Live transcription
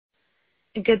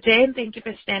Good day, and thank you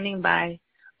for standing by.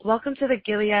 Welcome to the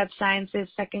Gilead Sciences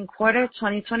second quarter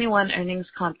 2021 earnings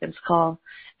conference call.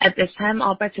 At this time,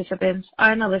 all participants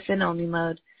are in a listen-only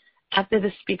mode. After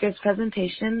the speaker's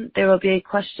presentation, there will be a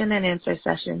question-and-answer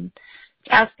session.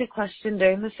 To ask a question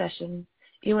during the session,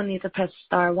 you will need to press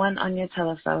star one on your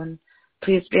telephone.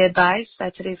 Please be advised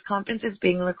that today's conference is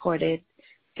being recorded.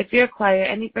 If you require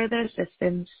any further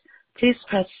assistance, please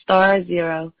press star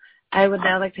zero. I would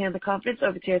now like to hand the conference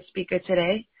over to your speaker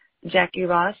today, Jacquie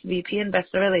Ross, VP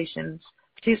Investor Relations.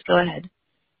 Please go ahead.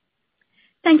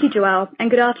 Thank you, Joelle, and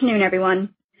good afternoon,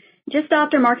 everyone. Just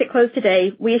after market close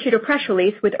today, we issued a press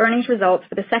release with earnings results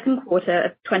for the second quarter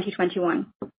of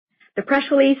 2021. The press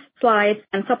release, slides,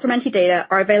 and supplementary data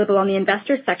are available on the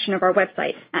investors section of our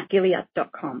website at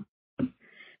gilead.com.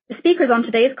 The speakers on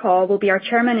today's call will be our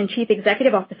Chairman and Chief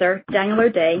Executive Officer, Daniel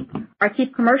O'Day, our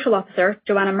Chief Commercial Officer,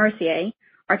 Johanna Mercier,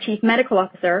 our Chief Medical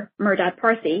Officer, Merdad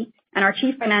Parsey, and our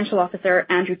Chief Financial Officer,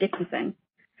 Andrew Dickinson.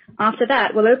 After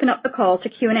that, we'll open up the call to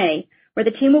Q&A, where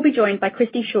the team will be joined by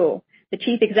Christi Shaw, the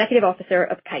Chief Executive Officer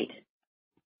of Kite.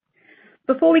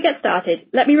 Before we get started,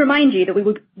 let me remind you that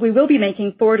we will be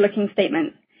making forward-looking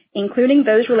statements, including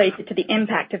those related to the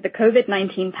impact of the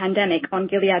COVID-19 pandemic on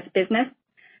Gilead's business,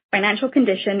 financial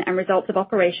condition and results of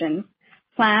operations,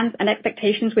 plans and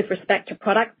expectations with respect to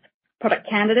products, product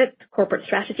candidates, corporate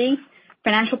strategy,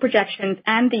 financial projections,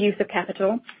 and the use of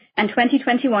capital, and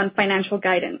 2021 financial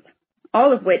guidance,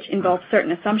 all of which involve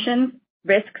certain assumptions,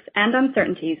 risks, and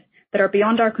uncertainties that are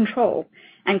beyond our control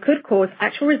and could cause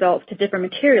actual results to differ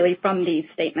materially from these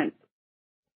statements.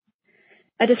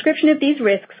 A description of these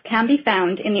risks can be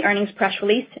found in the earnings press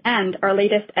release and our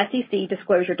latest SEC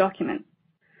disclosure documents.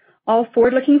 All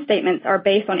forward-looking statements are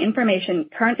based on information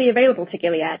currently available to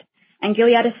Gilead, and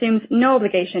Gilead assumes no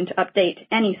obligation to update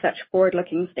any such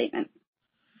forward-looking statements.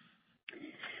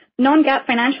 Non-GAAP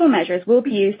financial measures will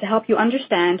be used to help you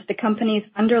understand the company's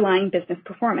underlying business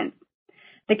performance.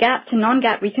 The GAAP to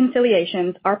non-GAAP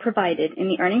reconciliations are provided in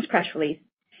the earnings press release,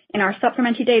 in our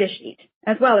supplementary data sheet,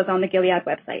 as well as on the Gilead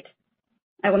website.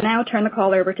 I will now turn the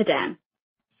call over to Dan.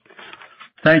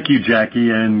 Thank you,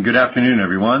 Jacquie, and good afternoon,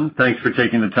 everyone. Thanks for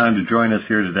taking the time to join us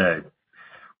here today.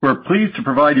 We're pleased to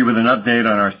provide you with an update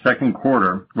on our second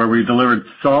quarter, where we delivered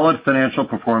solid financial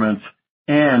performance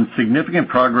and significant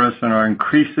progress in our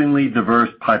increasingly diverse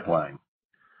pipeline.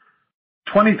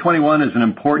 2021 is an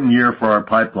important year for our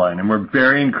pipeline, and we're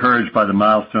very encouraged by the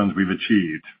milestones we've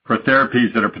achieved for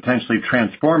therapies that are potentially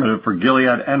transformative for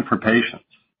Gilead and for patients.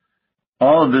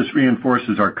 All of this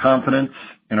reinforces our confidence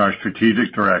in our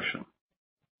strategic direction.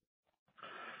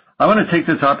 I want to take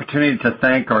this opportunity to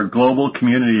thank our global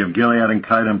community of Gilead and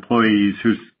Kite employees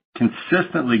who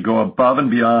consistently go above and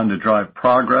beyond to drive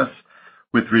progress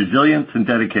with resilience and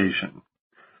dedication.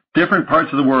 Different parts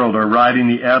of the world are riding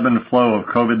the ebb and flow of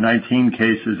COVID-19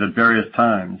 cases at various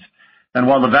times, and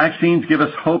while the vaccines give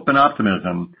us hope and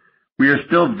optimism, we are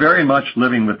still very much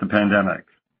living with the pandemic.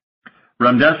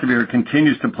 Remdesivir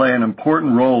continues to play an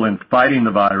important role in fighting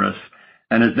the virus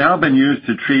and has now been used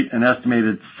to treat an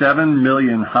estimated 7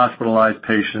 million hospitalized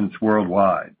patients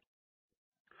worldwide.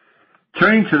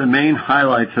 Turning to the main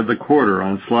highlights of the quarter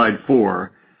on slide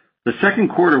 4, the second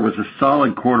quarter was a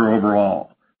solid quarter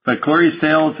overall. Veklury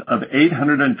sales of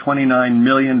 $829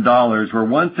 million were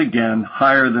once again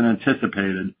higher than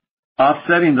anticipated,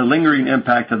 offsetting the lingering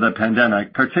impact of the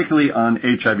pandemic, particularly on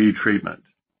HIV treatment.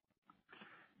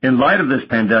 In light of this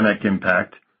pandemic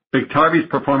impact, Biktarvy's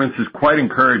performance is quite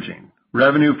encouraging.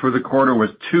 Revenue for the quarter was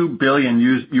 $2 billion,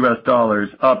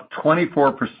 up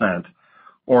 24%,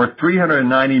 or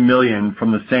 $390 million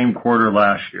from the same quarter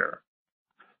last year.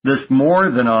 This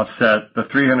more than offset the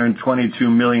 $322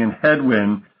 million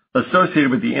headwind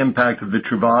associated with the impact of the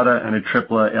Truvada and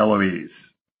Atripla LOEs.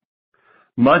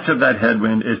 Much of that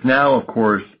headwind is now, of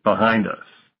course, behind us.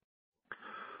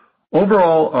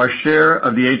 Overall, our share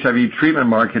of the HIV treatment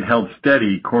market held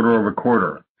steady quarter over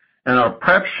quarter, and our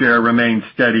PrEP share remained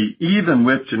steady even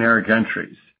with generic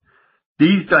entries.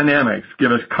 These dynamics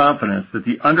give us confidence that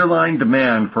the underlying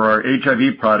demand for our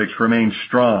HIV products remains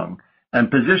strong and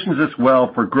positions us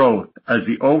well for growth as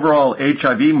the overall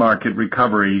HIV market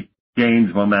recovery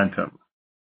gains momentum.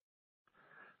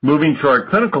 Moving to our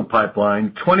clinical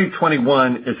pipeline,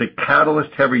 2021 is a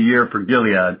catalyst-heavy year for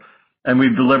Gilead, and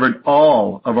we've delivered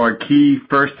all of our key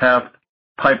first-half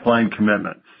pipeline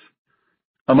commitments.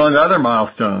 Among other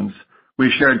milestones,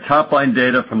 we shared top-line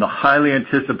data from the highly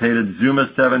anticipated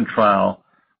ZUMA-7 trial,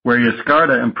 where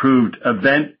Yescarta improved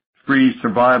event-free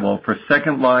survival for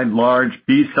second-line large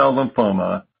B-cell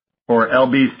lymphoma, or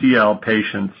LBCL,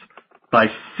 patients by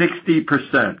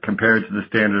 60% compared to the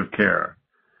standard of care.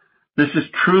 This is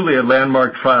truly a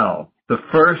landmark trial the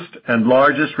first and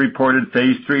largest reported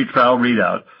phase 3 trial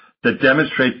readout that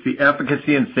demonstrates the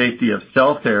efficacy and safety of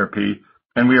cell therapy,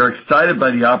 and we are excited by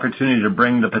the opportunity to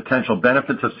bring the potential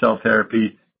benefits of cell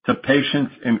therapy to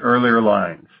patients in earlier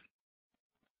lines.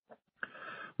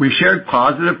 We shared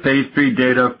positive phase 3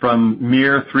 data from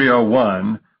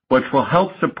MIR-301, which will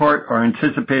help support our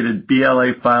anticipated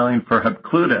BLA filing for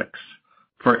Hepcludex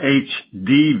for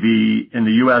HDV in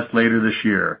the U.S. later this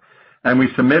year, and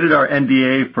we submitted our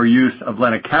NDA for use of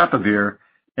lenacapavir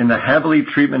in the heavily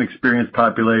treatment-experienced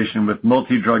population with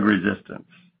multi-drug resistance.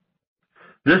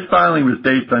 This filing was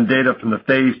based on data from the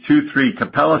phase 2/3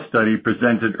 Capella study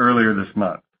presented earlier this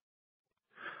month.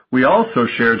 We also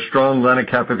shared strong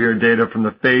lenacapavir data from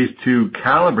the phase 2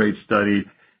 Calibrate study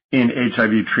in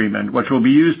HIV treatment, which will be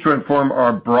used to inform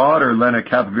our broader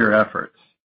lenacapavir efforts.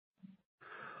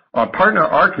 Our partner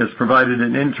Arcus provided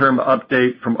an interim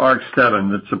update from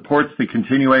ARC-7 that supports the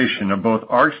continuation of both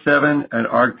ARC-7 and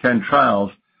ARC-10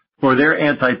 trials for their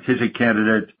anti-TIGIT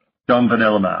candidate,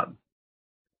 domvanalimab.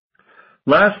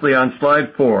 Lastly, on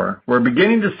slide 4, we're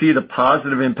beginning to see the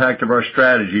positive impact of our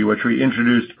strategy, which we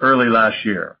introduced early last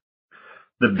year.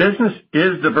 The business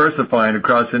is diversifying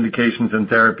across indications and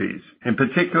therapies. In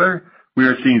particular, we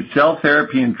are seeing cell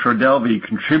therapy and Trodelvy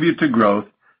contribute to growth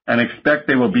and expect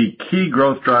they will be key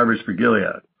growth drivers for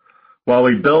Gilead. While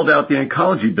we build out the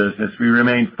oncology business, we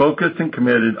remain focused and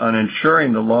committed on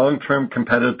ensuring the long-term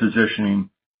competitive positioning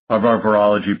of our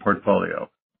virology portfolio.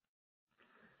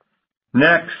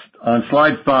 Next, on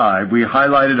slide 5, we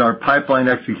highlighted our pipeline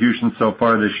execution so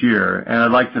far this year, and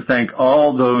I'd like to thank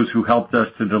all those who helped us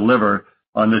to deliver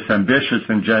on this ambitious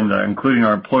agenda, including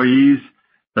our employees,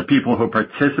 the people who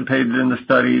participated in the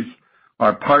studies,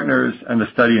 our partners, and the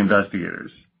study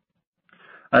investigators.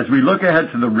 As we look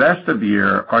ahead to the rest of the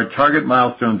year, our target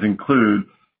milestones include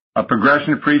a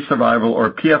progression-free survival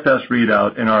or PFS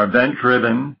readout in our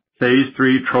event-driven phase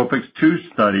 3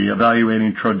 TROPiCS-02 study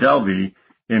evaluating Trodelvy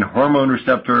in hormone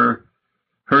receptor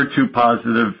HER2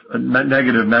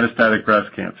 negative metastatic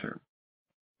breast cancer.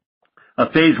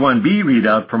 A phase 1b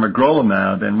readout from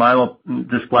magrolimab in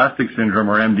myelodysplastic syndrome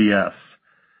or MDS.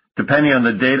 Depending on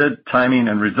the data, timing,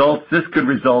 and results, this could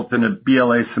result in a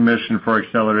BLA submission for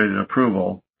accelerated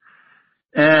approval.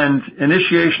 And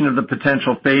initiation of the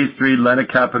potential phase 3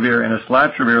 lenacapavir and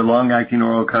islatravir long-acting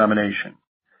oral combination.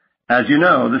 As you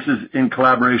know, this is in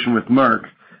collaboration with Merck,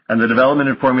 and the development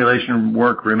and formulation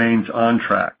work remains on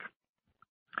track.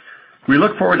 We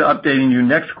look forward to updating you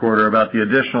next quarter about the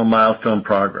additional milestone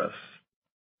progress.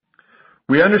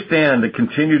 We understand that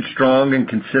continued strong and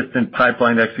consistent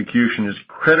pipeline execution is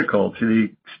critical to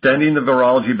the extending the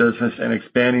virology business and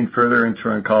expanding further into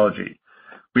oncology.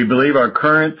 We believe our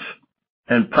current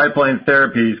and pipeline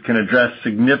therapies can address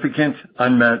significant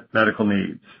unmet medical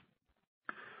needs.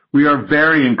 We are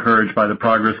very encouraged by the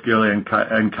progress Gilead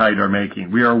and Kite are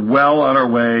making. We are well on our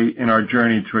way in our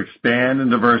journey to expand and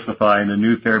diversify into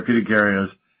new therapeutic areas,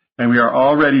 and we are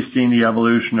already seeing the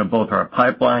evolution of both our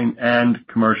pipeline and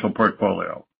commercial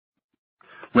portfolio.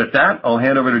 With that, I'll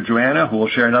hand over to Joanna, who will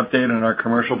share an update on our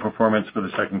commercial performance for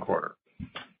the second quarter.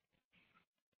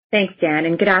 Thanks, Dan,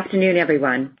 and good afternoon,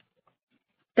 everyone.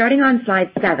 Starting on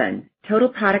slide 7, total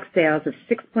product sales of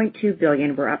 $6.2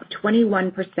 billion were up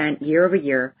 21% year over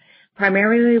year,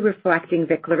 primarily reflecting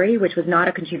Veklury, which was not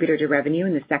a contributor to revenue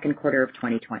in the second quarter of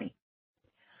 2020.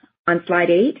 On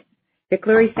slide 8,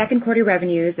 Veklury's second quarter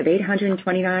revenues of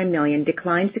 $829 million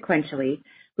declined sequentially,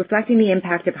 reflecting the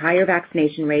impact of higher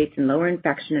vaccination rates and lower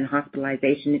infection and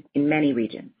hospitalization in many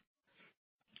regions.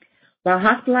 While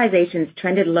hospitalizations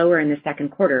trended lower in the second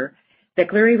quarter,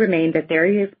 Veklury remained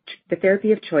the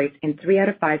therapy of choice in 3 out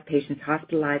of 5 patients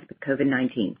hospitalized with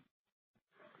COVID-19.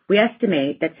 We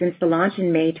estimate that since the launch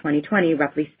in May 2020,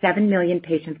 roughly 7 million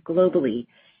patients globally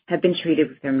have been treated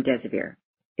with remdesivir.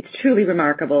 It's truly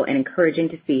remarkable and encouraging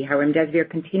to see how remdesivir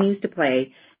continues to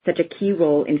play such a key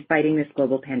role in fighting this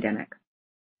global pandemic.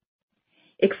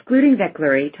 Excluding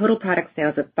Veklury, total product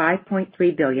sales of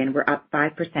 $5.3 billion were up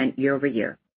 5% year over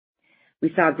year.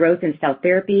 We saw growth in cell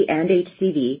therapy and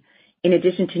HCV, in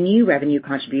addition to new revenue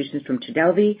contributions from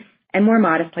Trodelvy and more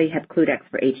modestly Hepcludex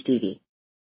for HDV.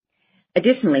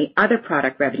 Additionally, other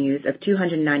product revenues of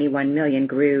 $291 million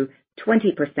grew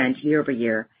 20% year over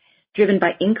year, driven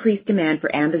by increased demand for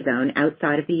Ambizone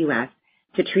outside of the U.S.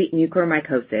 to treat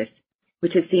mucormycosis,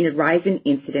 which has seen a rise in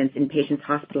incidence in patients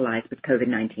hospitalized with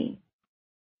COVID-19.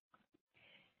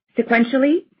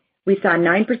 Sequentially, we saw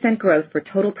 9% growth for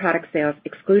total product sales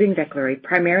excluding Veklury,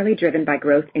 primarily driven by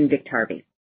growth in Biktarvy.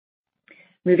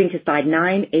 Moving to slide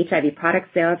 9, HIV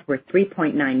product sales were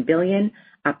 $3.9 billion,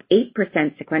 up 8%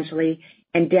 sequentially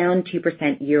and down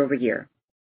 2% year over year.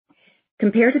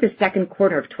 Compared to the second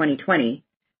quarter of 2020,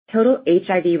 total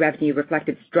HIV revenue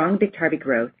reflected strong Biktarvy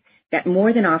growth that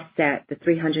more than offset the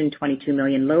 $322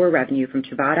 million lower revenue from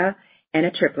Truvada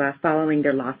and Atripla following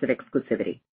their loss of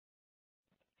exclusivity.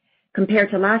 Compared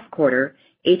to last quarter,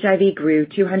 HIV grew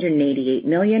 $288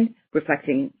 million,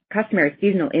 reflecting customary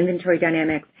seasonal inventory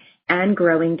dynamics and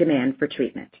growing demand for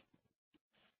treatment.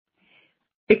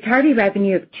 Biktarvy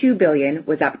revenue of $2 billion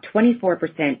was up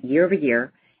 24%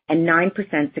 year-over-year and 9%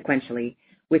 sequentially,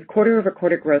 with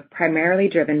quarter-over-quarter growth primarily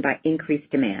driven by increased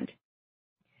demand.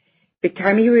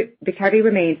 Biktarvy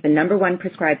remains the number one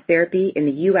prescribed therapy in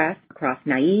the U.S. across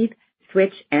naive,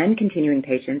 switch, and continuing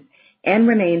patients, and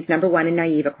remains number one in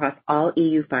naive across all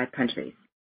EU5 countries.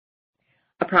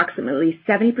 Approximately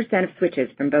 70% of switches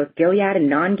from both Gilead and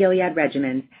non-Gilead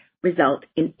regimens result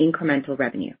in incremental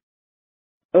revenue.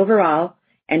 Overall,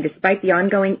 and despite the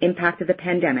ongoing impact of the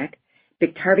pandemic,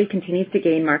 Biktarvy continues to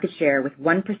gain market share with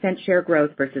 1% share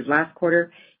growth versus last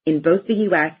quarter in both the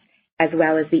U.S. as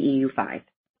well as the EU5.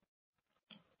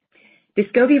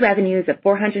 Descovy revenues of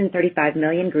 $435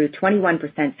 million grew 21%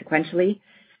 sequentially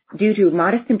due to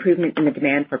modest improvement in the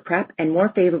demand for PrEP and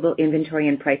more favorable inventory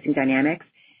and pricing dynamics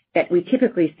that we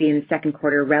typically see in the second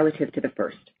quarter relative to the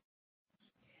first.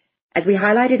 As we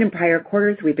highlighted in prior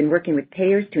quarters, we've been working with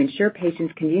payers to ensure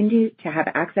patients continue to have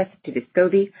access to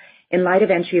Descovy in light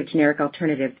of entry of generic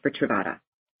alternatives for Truvada.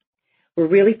 We're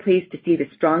really pleased to see the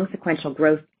strong sequential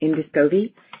growth in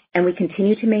Descovy, and we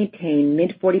continue to maintain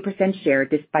mid-40% share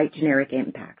despite generic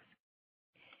impacts.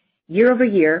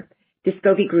 Year-over-year,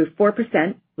 Descovy grew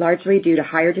 4%, largely due to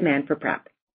higher demand for PrEP.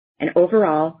 And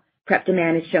overall, PrEP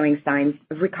demand is showing signs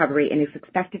of recovery and is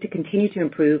expected to continue to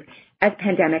improve as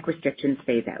pandemic restrictions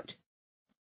phase out.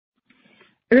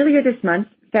 Earlier this month,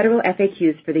 federal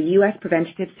FAQs for the U.S.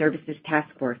 Preventative Services Task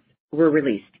Force were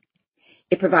released.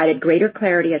 It provided greater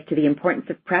clarity as to the importance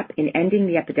of PrEP in ending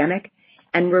the epidemic,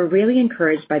 and we're really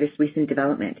encouraged by this recent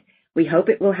development. We hope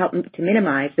it will help to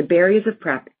minimize the barriers of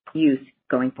PrEP use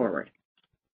going forward.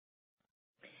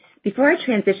 Before I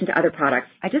transition to other products,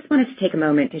 I just wanted to take a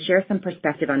moment to share some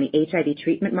perspective on the HIV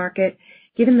treatment market,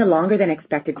 given the longer than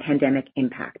expected pandemic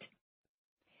impact.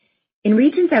 In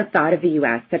regions outside of the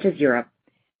U.S., such as Europe,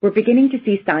 we're beginning to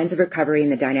see signs of recovery in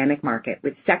the dynamic market,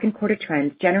 with second quarter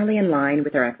trends generally in line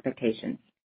with our expectations.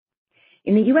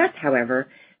 In the U.S., however,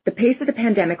 the pace of the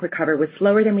pandemic recovery was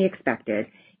slower than we expected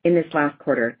in this last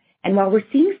quarter, and while we're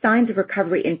seeing signs of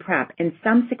recovery in PrEP and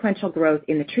some sequential growth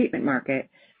in the treatment market,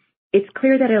 it's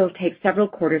clear that it'll take several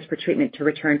quarters for treatment to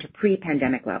return to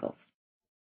pre-pandemic levels.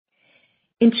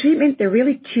 In treatment, there are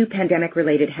really two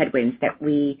pandemic-related headwinds that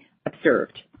we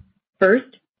observed.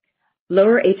 First,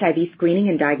 lower HIV screening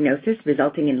and diagnosis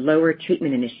resulting in lower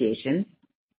treatment initiations.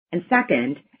 And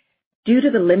second, due to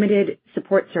the limited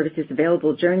support services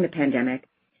available during the pandemic,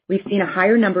 we've seen a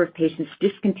higher number of patients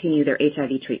discontinue their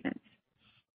HIV treatments.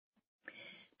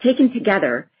 Taken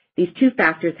together, these two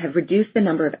factors have reduced the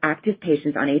number of active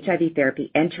patients on HIV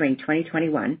therapy entering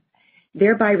 2021,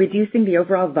 thereby reducing the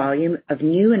overall volume of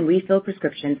new and refill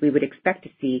prescriptions we would expect to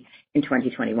see in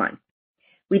 2021.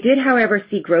 We did, however,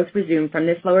 see growth resume from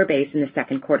this lower base in the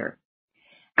second quarter.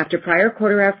 After prior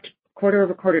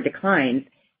quarter-over-quarter declines,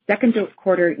 second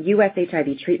quarter U.S. HIV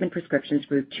treatment prescriptions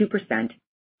grew 2%,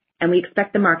 and we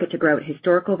expect the market to grow at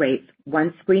historical rates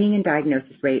once screening and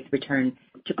diagnosis rates return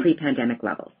to pre-pandemic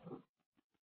levels.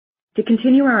 To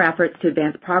continue our efforts to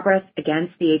advance progress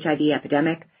against the HIV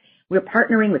epidemic, we're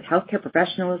partnering with healthcare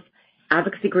professionals,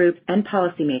 advocacy groups, and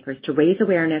policymakers to raise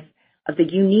awareness of the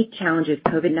unique challenges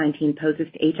COVID-19 poses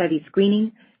to HIV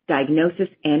screening, diagnosis,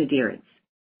 and adherence.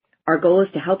 Our goal is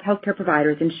to help healthcare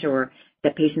providers ensure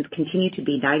that patients continue to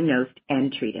be diagnosed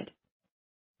and treated.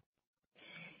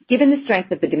 Given the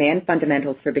strength of the demand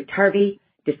fundamentals for Biktarvy,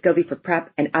 Descovy for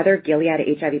PrEP, and other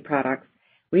Gilead HIV products,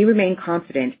 we remain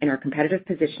confident in our competitive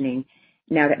positioning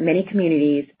now that many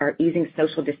communities are easing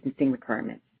social distancing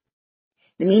requirements.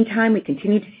 In the meantime, we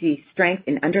continue to see strength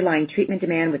in underlying treatment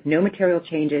demand with no material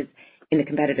changes in the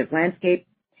competitive landscape,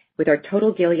 with our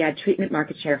total Gilead treatment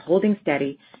market share holding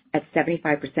steady at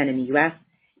 75% in the U.S.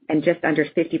 and just under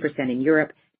 50% in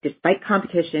Europe, despite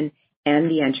competition and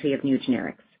the entry of new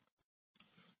generics.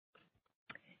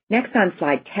 Next on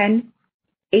slide 10,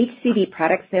 HCV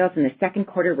product sales in the second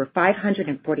quarter were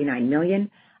 $549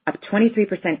 million, up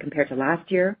 23% compared to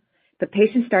last year, but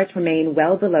patient starts remain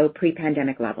well below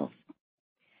pre-pandemic levels.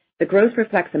 The growth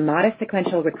reflects a modest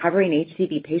sequential recovery in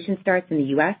HCV patient starts in the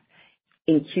U.S.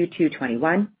 in Q2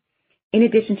 21, in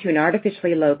addition to an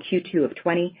artificially low Q2 of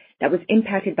 20 that was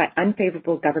impacted by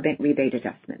unfavorable government rebate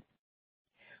adjustments.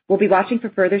 We'll be watching for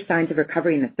further signs of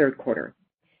recovery in the third quarter.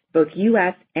 Both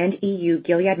U.S. and EU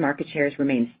Gilead market shares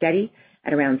remain steady,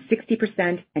 at around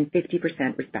 60% and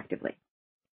 50% respectively.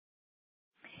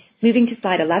 Moving to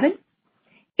slide 11,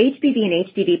 HBV and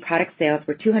HDV product sales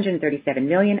were $237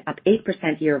 million, up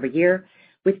 8% year over year,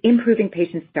 with improving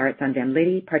patient starts on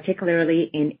VEMLIDY, particularly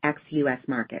in ex-US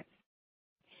markets.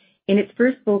 In its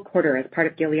first full quarter as part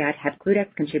of Gilead,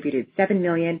 Hepcludex contributed $7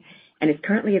 million and is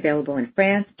currently available in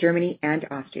France, Germany, and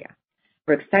Austria.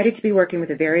 We're excited to be working with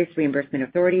the various reimbursement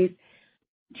authorities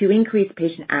to increase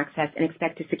patient access and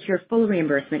expect to secure full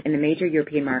reimbursement in the major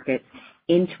European markets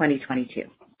in 2022.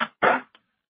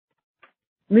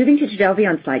 Moving to Trodelvy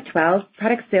on slide 12,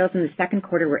 product sales in the second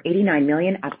quarter were $89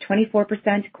 million, up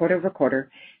 24% quarter over quarter,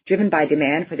 driven by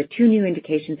demand for the 2 new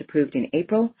indications approved in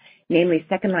April, namely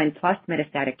second-line plus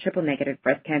metastatic triple-negative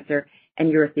breast cancer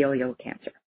and urothelial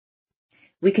cancer.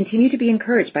 We continue to be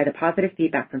encouraged by the positive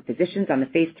feedback from physicians on the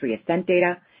phase 3 ASCENT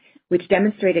data, which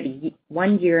demonstrated a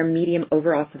 1-year median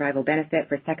overall survival benefit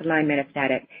for second-line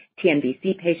metastatic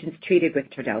TNBC patients treated with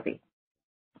Trodelvy.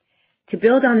 To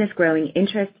build on this growing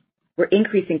interest, we're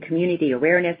increasing community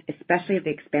awareness, especially of the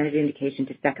expanded indication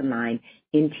to second-line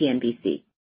in TNBC.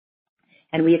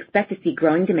 And we expect to see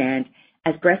growing demand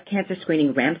as breast cancer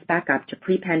screening ramps back up to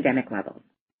pre-pandemic levels.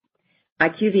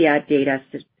 IQVIA data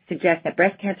suggests that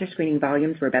breast cancer screening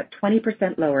volumes were about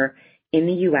 20% lower in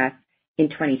the U.S. in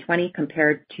 2020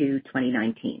 compared to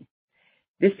 2019.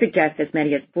 This suggests as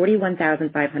many as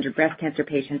 41,500 breast cancer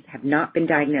patients have not been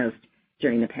diagnosed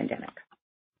during the pandemic.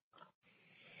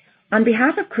 On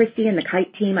behalf of Christy and the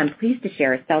Kite team, I'm pleased to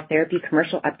share a cell therapy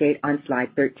commercial update on slide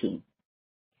 13.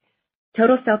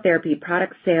 Total cell therapy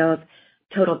product sales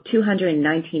totaled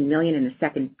 $219 million in the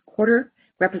second quarter,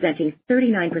 representing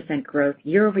 39% growth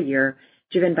year over year,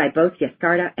 driven by both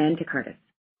Yescarta and Tecartus.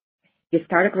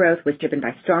 Yescarta growth was driven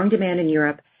by strong demand in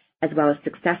Europe, as well as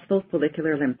successful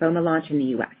follicular lymphoma launch in the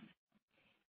U.S.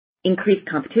 Increased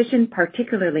competition,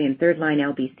 particularly in third-line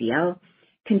LBCL,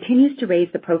 continues to raise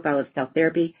the profile of cell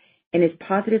therapy and is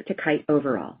positive to Kite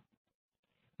overall.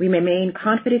 We remain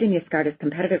confident in Yescarta's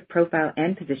competitive profile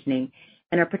and positioning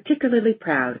and are particularly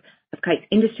proud of Kite's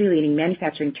industry-leading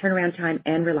manufacturing turnaround time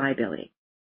and reliability.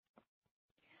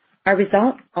 Our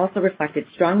results also reflected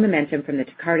strong momentum from the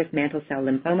Tecartus mantle cell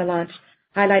lymphoma launch,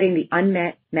 highlighting the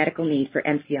unmet medical need for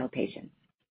MCL patients.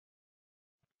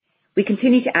 We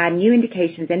continue to add new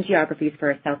indications and geographies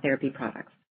for our cell therapy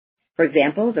products. For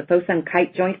example, the Fosun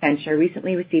Kite joint venture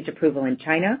recently received approval in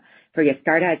China for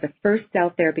Yescarta as the first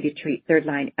cell therapy to treat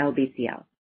third-line LBCL.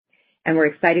 And we're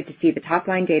excited to see the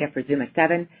top-line data for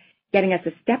ZUMA-7, getting us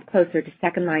a step closer to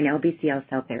second-line LBCL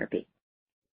cell therapy.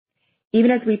 Even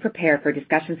as we prepare for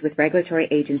discussions with regulatory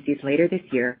agencies later this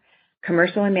year,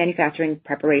 commercial and manufacturing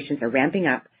preparations are ramping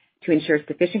up to ensure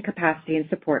sufficient capacity and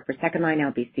support for second-line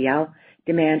LBCL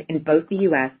demand in both the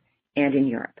U.S. and in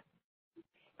Europe.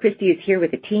 Christy is here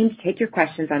with the team to take your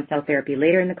questions on cell therapy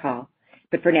later in the call,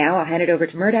 but for now, I'll hand it over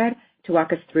to Merdad to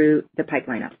walk us through the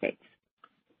pipeline updates.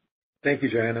 Thank you,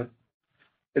 Joanna.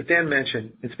 As Dan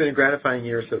mentioned, it's been a gratifying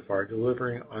year so far,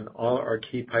 delivering on all our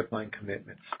key pipeline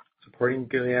commitments, supporting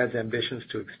Gilead's ambitions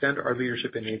to extend our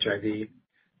leadership in HIV,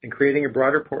 and creating a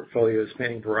broader portfolio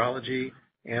spanning virology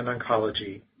and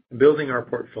oncology, and building our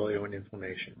portfolio in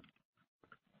inflammation.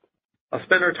 I'll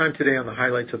spend our time today on the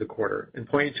highlights of the quarter and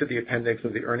point you to the appendix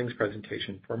of the earnings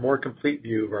presentation for a more complete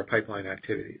view of our pipeline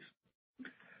activities.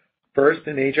 First,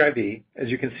 in HIV, as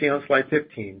you can see on slide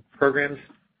 15, programs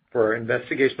for our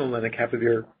investigational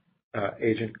lenacapavir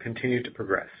agent continue to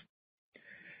progress.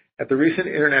 At the recent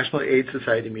International AIDS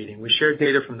Society meeting, we shared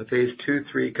data from the phase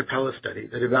 2/3 Capella study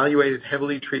that evaluated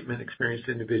heavily treatment-experienced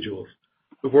individuals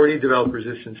who've already developed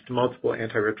resistance to multiple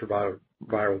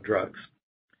antiretroviral drugs.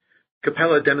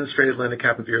 Capella demonstrated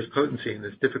lenacapavir's potency in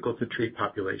this difficult-to-treat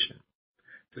population.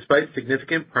 Despite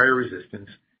significant prior resistance,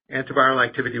 antiviral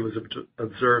activity was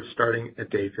observed starting at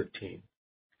day 15.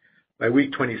 By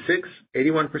week 26,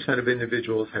 81% of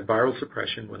individuals had viral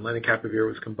suppression when lenacapavir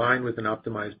was combined with an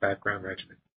optimized background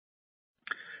regimen.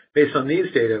 Based on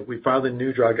these data, we filed a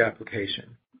new drug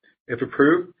application. If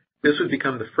approved, this would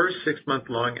become the first 6-month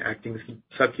long-acting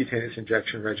subcutaneous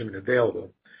injection regimen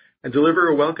available and deliver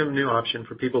a welcome new option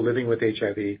for people living with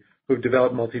HIV who have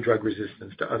developed multi-drug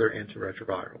resistance to other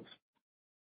antiretrovirals.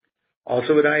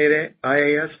 Also at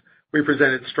IAS, we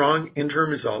presented strong interim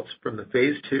results from the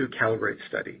phase 2 Calibrate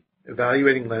study,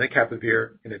 evaluating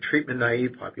lenacapavir in a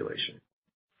treatment-naive population.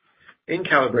 In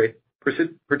Calibrate,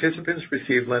 participants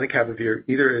received lenacapavir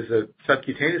either as a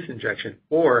subcutaneous injection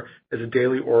or as a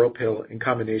daily oral pill in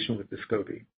combination with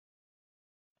Descovy.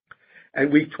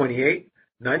 At week 28,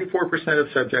 94% of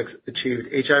subjects achieved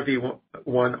HIV-1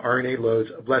 RNA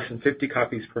loads of less than 50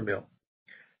 copies per mil.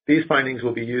 These findings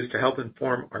will be used to help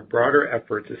inform our broader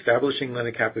efforts establishing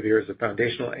lenacapavir as a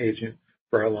foundational agent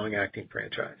for our long-acting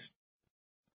franchise.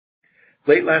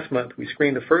 Late last month, we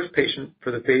screened the first patient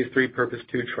for the phase 3 PURPOSE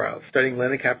 2 trial studying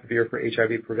lenacapavir for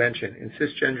HIV prevention in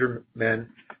cisgender men,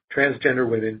 transgender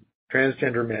women,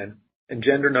 transgender men, and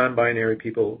gender non-binary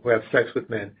people who have sex with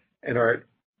men and are at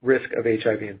risk of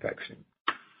HIV infection.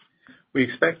 We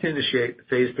expect to initiate the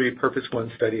phase 3 PURPOSE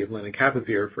 1 study of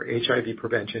lenacapavir for HIV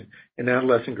prevention in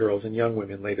adolescent girls and young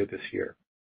women later this year.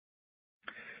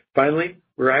 Finally,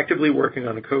 we're actively working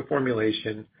on a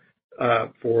co-formulation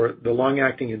for the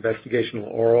long-acting investigational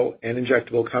oral and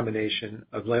injectable combination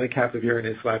of lenacapavir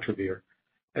and islatravir,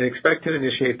 and expect to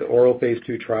initiate the oral phase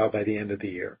 2 trial by the end of the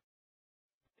year.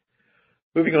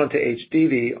 Moving on to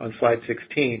HDV on slide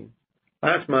 16,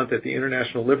 last month at the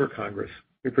International Liver Congress,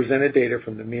 we presented data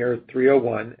from the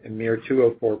MIR-301 and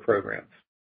MIR-204 programs.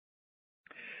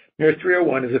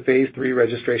 MIR-301 is a phase 3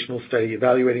 registrational study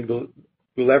evaluating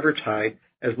bulevirtide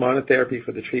as monotherapy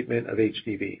for the treatment of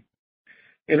HDV.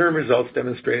 Interim results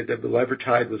demonstrated that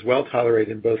bulevirtide was well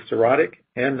tolerated in both cirrhotic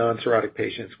and non-cirrhotic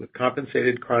patients with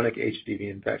compensated chronic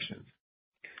HDV infections.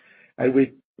 At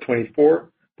week 24,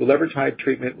 bulevirtide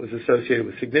treatment was associated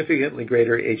with significantly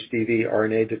greater HDV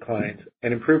RNA declines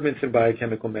and improvements in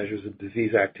biochemical measures of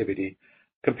disease activity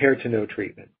compared to no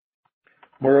treatment.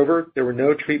 Moreover, there were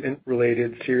no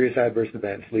treatment-related serious adverse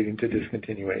events leading to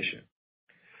discontinuation.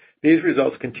 These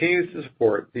results continue to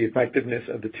support the effectiveness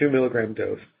of the 2 milligram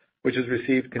dose, which has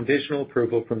received conditional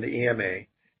approval from the EMA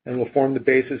and will form the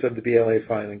basis of the BLA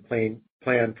filing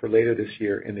planned for later this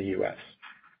year in the U.S.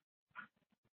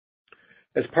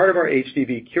 As part of our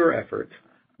HDV cure efforts,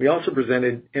 we also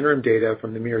presented interim data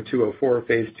from the MIR-204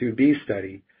 phase 2b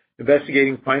study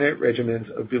investigating finite regimens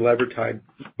of bulevirtide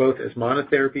both as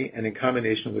monotherapy and in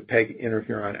combination with PEG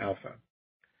interferon alpha.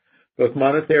 Both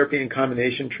monotherapy and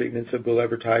combination treatments of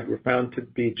bulevirtide were found to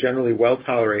be generally well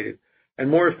tolerated and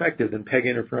more effective than PEG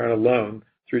interferon alone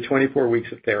through 24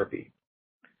 weeks of therapy.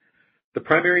 The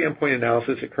primary endpoint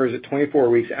analysis occurs at 24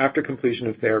 weeks after completion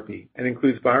of therapy and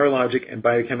includes virologic and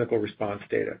biochemical response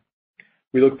data.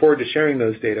 We look forward to sharing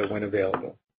those data when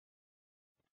available.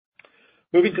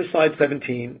 Moving to slide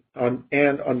 17,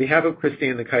 on behalf of Christy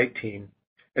and the Kite team,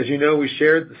 as you know, we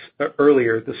shared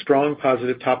earlier the strong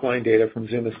positive top-line data from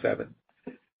ZUMA-7,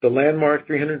 the landmark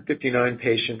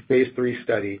 359-patient phase 3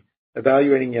 study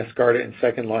evaluating Yescarta in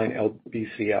second-line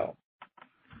LBCL.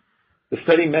 The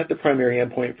study met the primary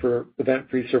endpoint for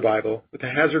event-free survival with a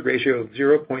hazard ratio of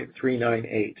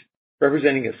 0.398,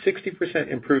 representing a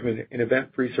 60% improvement in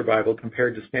event-free survival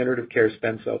compared to standard of care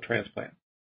stem cell transplant.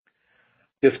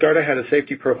 Yescarta had a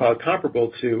safety profile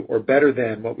comparable to or better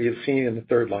than what we have seen in the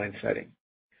third-line setting.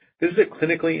 This is a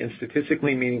clinically and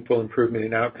statistically meaningful improvement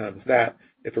in outcomes that,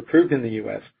 if approved in the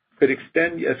U.S., could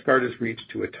extend Yescarta's reach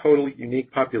to a total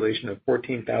unique population of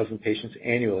 14,000 patients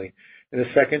annually in the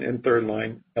second and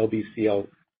third-line LBCL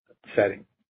setting.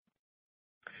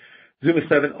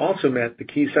 ZUMA-7 also met the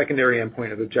key secondary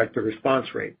endpoint of objective response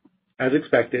rate. As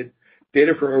expected,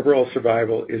 data for overall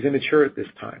survival is immature at this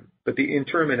time, but the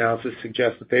interim analysis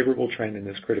suggests a favorable trend in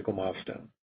this critical milestone.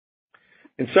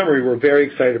 In summary, we're very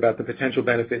excited about the potential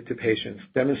benefit to patients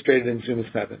demonstrated in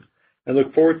ZUMA-7 and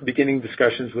look forward to beginning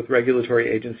discussions with regulatory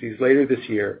agencies later this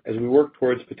year as we work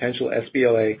towards potential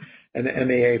sBLA and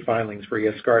MAA filings for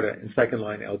Yescarta in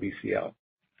second-line LBCL.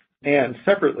 And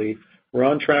separately, we're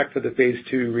on track for the phase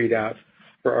 2 readout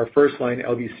for our first-line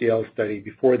LBCL study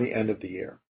before the end of the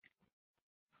year.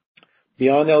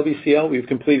 Beyond LBCL, we've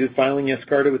completed filing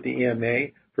Yescarta with the EMA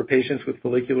for patients with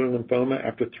follicular lymphoma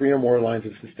after 3 or more lines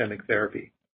of systemic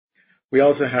therapy. We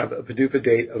also have a PDUFA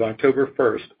date of October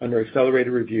 1st under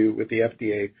accelerated review with the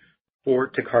FDA for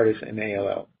Tecartus and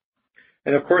ALL.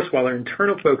 And of course, while our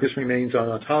internal focus remains on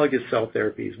autologous cell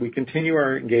therapies, we continue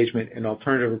our engagement in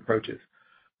alternative approaches,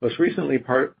 most recently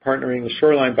partnering with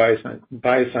Shoreline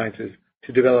Biosciences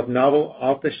to develop novel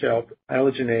off-the-shelf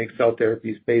allogeneic cell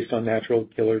therapies based on natural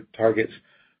killer targets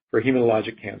for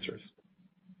hematologic cancers.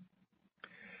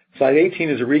 Slide 18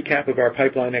 is a recap of our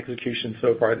pipeline execution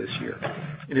so far this year.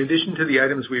 In addition to the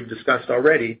items we've discussed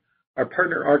already, our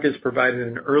partner Arcus provided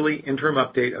an early interim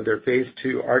update of their phase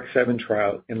 2 ARC-7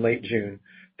 trial in late June,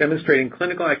 demonstrating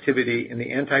clinical activity in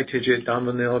the anti-TIGIT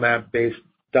domvanalimab-based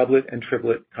doublet and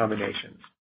triplet combinations.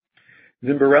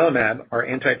 Zimberelimab, our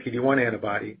anti-PD-1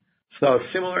 antibody, saw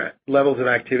similar levels of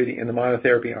activity in the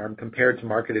monotherapy arm compared to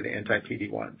marketed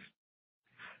anti-PD-1s.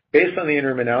 Based on the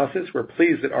interim analysis, we're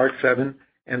pleased that ARC-7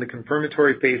 and the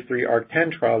confirmatory phase 3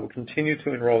 ARC-10 trial will continue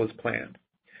to enroll as planned.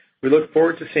 We look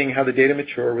forward to seeing how the data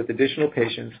mature with additional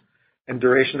patients and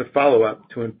duration of follow-up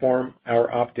to inform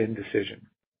our opt-in decision.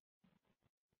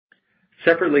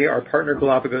 Separately, our partner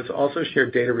Galapagos also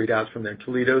shared data readouts from their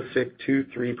Toledo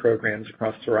SIK2/3 programs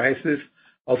across psoriasis,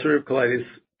 ulcerative colitis,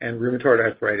 and rheumatoid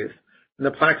arthritis, and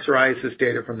the plaque psoriasis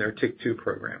data from their TYK2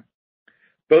 program.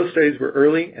 Both studies were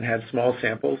early and had small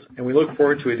samples, and we look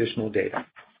forward to additional data.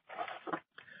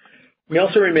 We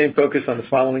also remain focused on the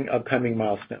following upcoming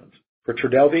milestones. For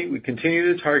Trodelvy, we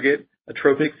continue to target a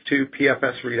TROPiCS-02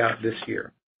 PFS readout this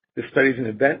year. This study is an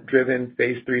event-driven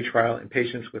phase 3 trial in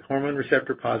patients with hormone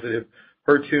receptor-positive,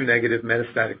 HER2-negative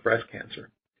metastatic breast cancer.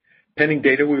 Pending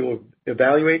data, we will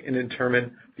evaluate and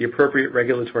determine the appropriate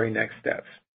regulatory next steps.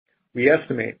 We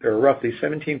estimate there are roughly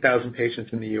 17,000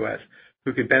 patients in the U.S.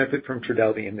 who could benefit from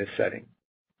Trodelvy in this setting.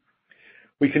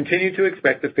 We continue to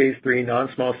expect the phase 3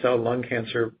 non-small cell lung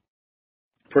cancer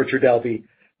for Trodelvy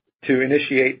to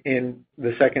initiate in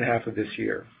the second half of this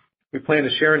year. We plan to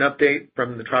share an update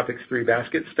from the TROPiCS-03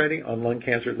 basket study on lung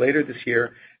cancer later this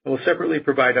year, and will separately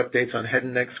provide updates on head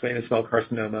and neck squamous cell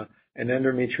carcinoma and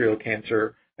endometrial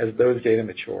cancer as those data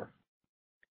mature.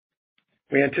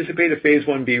 We anticipate a phase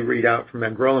 1b readout from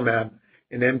magrolimab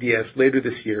in MDS later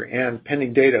this year, and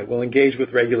pending data, will engage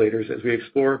with regulators as we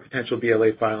explore potential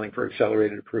BLA filing for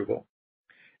accelerated approval.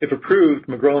 If approved,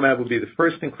 magrolimab will be the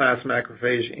first-in-class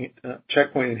macrophage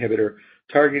checkpoint inhibitor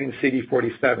targeting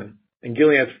CD47 and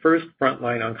Gilead's first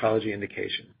frontline oncology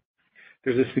indication.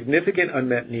 There's a significant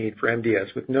unmet need for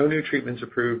MDS with no new treatments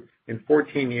approved in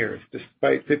 14 years,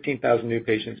 despite 15,000 new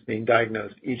patients being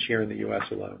diagnosed each year in the U.S.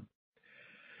 alone.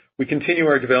 We continue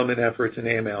our development efforts in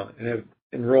AML and have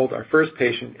enrolled our first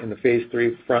patient in the phase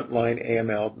 3 frontline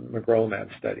AML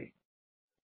magrolimab study.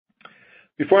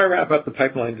 Before I wrap up the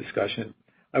pipeline discussion,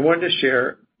 I wanted to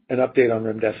share an update on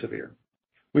remdesivir.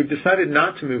 We've decided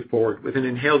not to move forward with an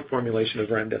inhaled formulation of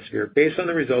remdesivir based on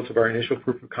the results of our initial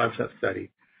proof of concept study,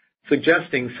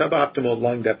 suggesting suboptimal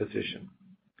lung deposition.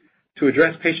 To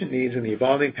address patient needs in the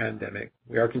evolving pandemic,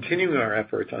 we are continuing our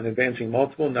efforts on advancing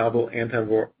multiple novel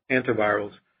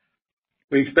antivirals.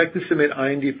 We expect to submit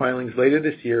IND filings later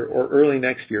this year or early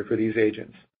next year for these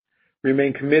agents. We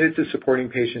remain committed to supporting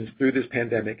patients through this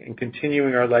pandemic and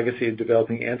continuing our legacy of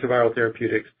developing antiviral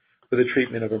therapeutics for the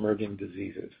treatment of emerging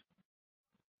diseases.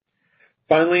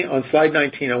 Finally, on slide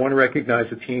 19, I want to recognize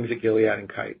the teams at Gilead and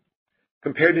Kite.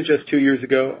 Compared to just 2 years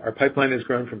ago, our pipeline has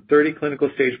grown from 30 clinical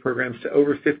stage programs to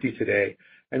over 50 today,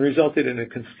 and resulted in a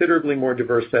considerably more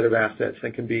diverse set of assets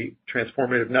that can be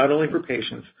transformative not only for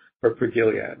patients, but for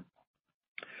Gilead.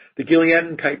 The Gilead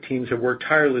and Kite teams have worked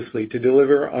tirelessly to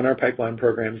deliver on our pipeline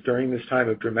programs during this time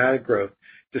of dramatic growth,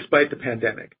 despite the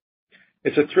pandemic.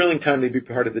 It's a thrilling time to be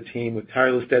part of the team with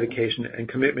tireless dedication and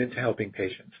commitment to helping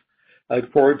patients. I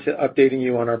look forward to updating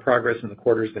you on our progress in the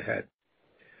quarters ahead.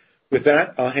 With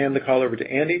that, I'll hand the call over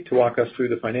to Andy to walk us through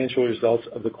the financial results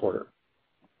of the quarter.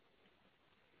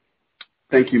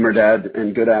 Thank you, Merdad,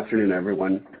 and good afternoon,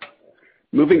 everyone.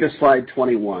 Moving to slide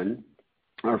 21,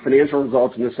 our financial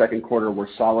results in the second quarter were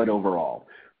solid overall,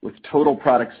 with total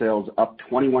product sales up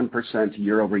 21%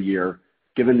 year over year,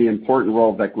 given the important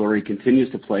role Veklury continues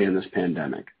to play in this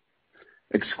pandemic.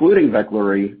 Excluding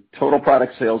Veklury, total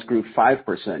product sales grew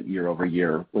 5% year over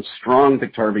year, with strong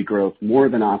Biktarvy growth more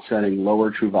than offsetting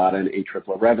lower Truvada and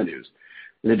Atripla revenues,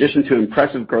 in addition to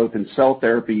impressive growth in cell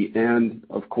therapy and,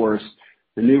 of course,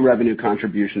 the new revenue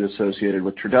contribution associated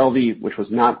with Trodelvy, which was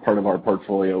not part of our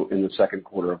portfolio in the second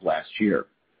quarter of last year.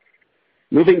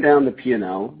 Moving down the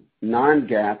P&L,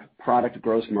 non-GAAP product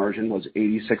gross margin was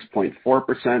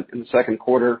 86.4% in the second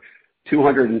quarter,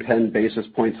 210 basis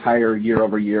points higher year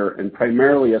over year, and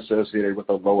primarily associated with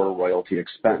a lower royalty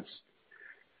expense.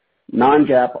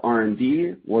 Non-GAAP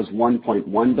R&D was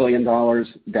 $1.1 billion, down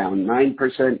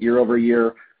 9% year over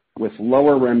year, with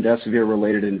lower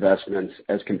remdesivir-related investments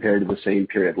as compared to the same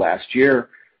period last year,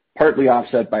 partly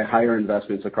offset by higher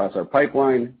investments across our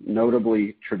pipeline,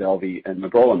 notably Trodelvy and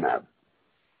magrolimab.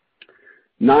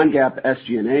 Non-GAAP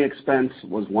SG&A expense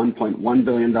was $1.1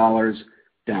 billion,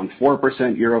 down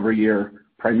 4% year over year,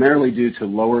 primarily due to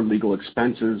lower legal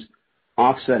expenses,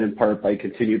 offset in part by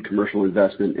continued commercial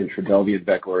investment in Trodelvy and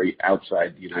Veklury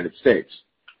outside the United States.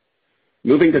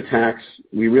 Moving to tax,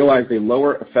 we realized a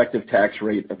lower effective tax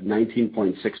rate of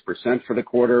 19.6% for the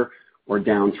quarter, or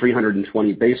down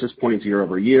 320 basis points year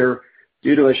over year,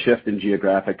 due to a shift in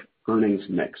geographic earnings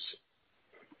mix.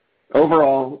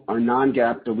 Overall, our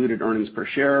non-GAAP diluted earnings per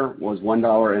share was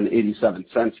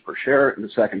 $1.87 per share in the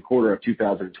second quarter of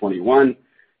 2021,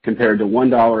 compared to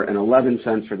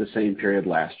 $1.11 for the same period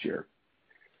last year.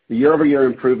 The year-over-year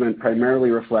improvement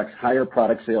primarily reflects higher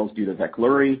product sales due to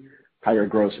Veklury, higher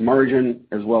gross margin,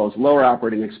 as well as lower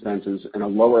operating expenses and a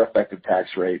lower effective tax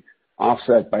rate,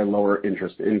 offset by lower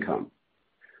interest income.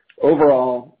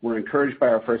 Overall, we're encouraged by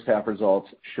our first half results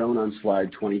shown on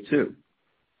slide 22.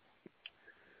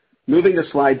 Moving to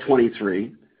slide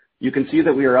 23, you can see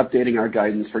that we are updating our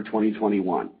guidance for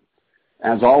 2021.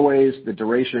 As always, the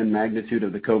duration and magnitude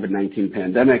of the COVID-19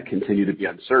 pandemic continue to be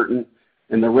uncertain,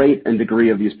 and the rate and degree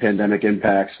of these pandemic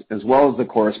impacts, as well as the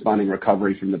corresponding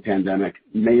recovery from the pandemic,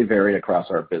 may vary across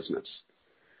our business.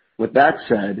 With that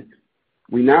said,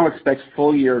 we now expect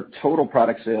full-year total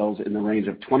product sales in the range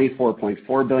of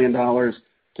 $24.4 billion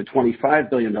to $25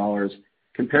 billion,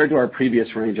 compared to our previous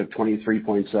range of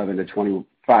 $23.7 to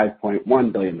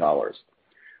 $25.1 billion.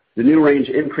 The new range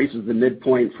increases the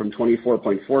midpoint from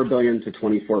 $24.4 billion to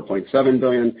 $24.7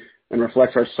 billion and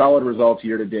reflects our solid results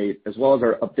year to date, as well as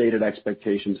our updated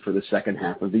expectations for the second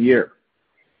half of the year.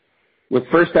 With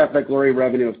first half Veklury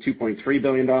revenue of $2.3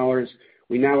 billion,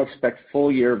 we now expect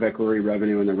full-year Veklury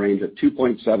revenue in the range of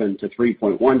 $2.7 to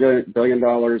 $3.1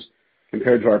 billion,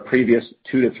 compared to our previous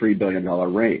 $2 to $3 billion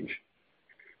range.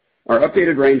 Our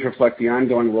updated range reflects the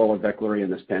ongoing role of Veklury in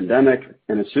this pandemic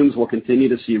and assumes we'll continue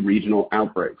to see regional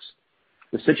outbreaks.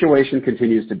 The situation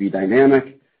continues to be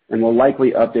dynamic, and we'll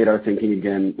likely update our thinking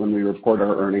again when we report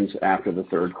our earnings after the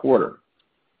third quarter.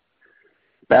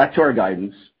 Back to our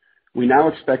guidance, we now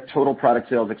expect total product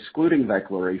sales excluding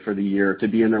Veklury for the year to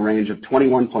be in the range of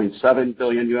 $21.7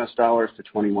 billion to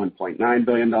 $21.9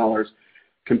 billion,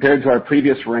 compared to our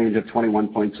previous range of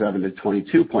 $21.7 to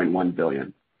 $22.1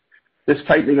 billion. This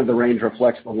tightening of the range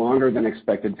reflects the longer than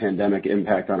expected pandemic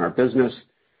impact on our business,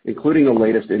 including the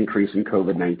latest increase in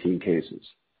COVID-19 cases.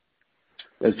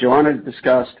 As Johanna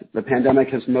discussed, the pandemic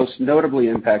has most notably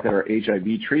impacted our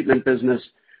HIV treatment business,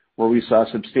 where we saw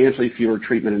substantially fewer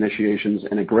treatment initiations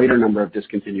and a greater number of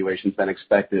discontinuations than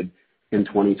expected in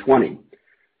 2020.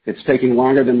 It's taking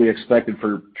longer than we expected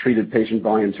for treated patient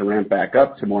volume to ramp back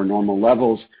up to more normal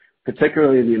levels,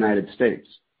 particularly in the United States.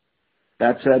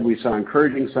 That said, we saw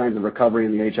encouraging signs of recovery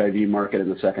in the HIV market in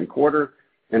the second quarter,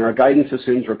 and our guidance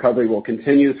assumes recovery will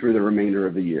continue through the remainder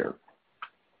of the year.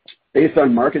 Based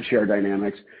on market share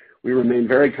dynamics, we remain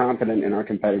very confident in our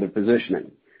competitive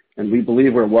positioning, and we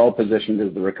believe we're well positioned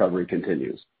as the recovery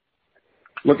continues.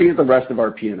 Looking at the rest of our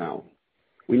P&L,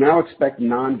 we now expect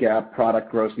non-GAAP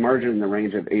product gross margin in the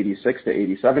range of 86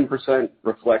 to 87%,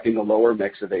 reflecting a lower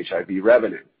mix of HIV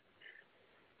revenue.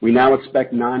 We now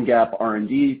expect non-GAAP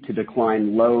R&D to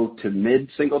decline low to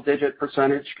mid-single-digit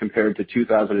percentage compared to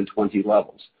 2020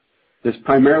 levels. This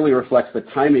primarily reflects the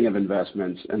timing of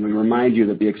investments, and we remind you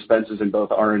that the expenses in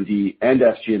both R&D and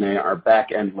SG&A are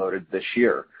back-end loaded this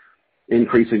year,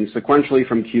 increasing sequentially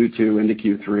from Q2 into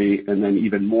Q3 and then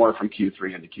even more from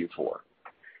Q3 into Q4.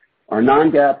 Our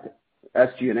non-GAAP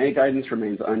SG&A guidance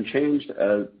remains unchanged,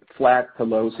 a flat to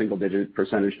low single-digit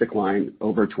percentage decline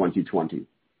over 2020.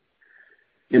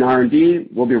 In R&D,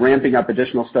 we'll be ramping up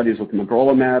additional studies with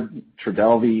magrolimab,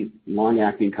 Trodelvy,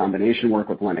 long-acting combination work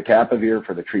with lenacapavir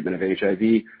for the treatment of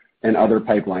HIV, and other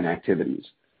pipeline activities.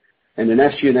 And in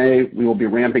SG&A, we will be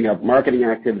ramping up marketing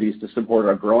activities to support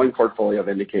our growing portfolio of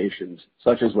indications,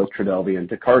 such as with Trodelvy and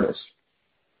Tecartus.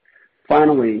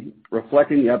 Finally,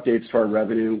 reflecting the updates to our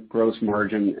revenue, gross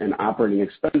margin, and operating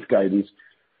expense guidance,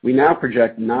 we now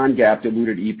project non-GAAP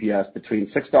diluted EPS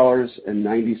between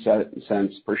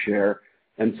 $6.90 per share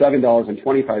and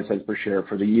 $7.25 per share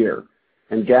for the year,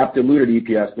 and GAAP diluted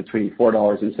EPS between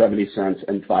 $4.70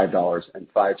 and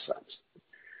 $5.05.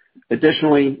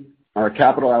 Additionally, our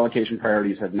capital allocation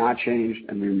priorities have not changed,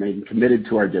 and we remain committed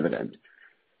to our dividend.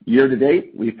 Year to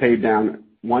date, we've paid down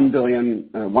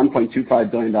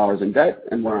 $1.25 billion in debt,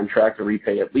 and we're on track to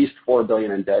repay at least $4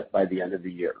 billion in debt by the end of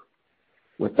the year.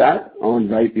 With that, I'll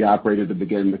invite the operator to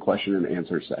begin the question and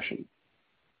answer session.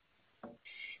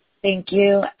 Thank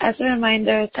you. As a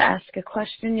reminder, to ask a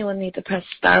question, you will need to press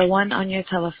star one on your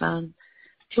telephone.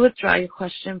 To withdraw your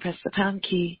question, press the pound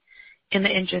key. In the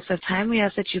interest of time, we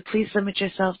ask that you please limit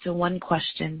yourself to one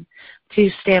question.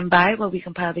 Please stand by while we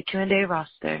compile the Q&A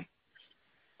roster.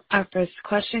 Our first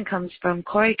question comes from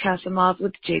Cory Kasimov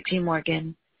with JP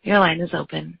Morgan. Your line is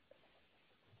open.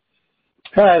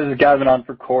 Hi, this is Gavin on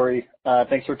for Cory.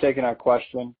 Thanks for taking our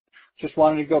question. Just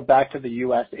wanted to go back to the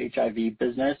U.S. HIV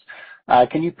business.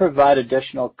 Can you provide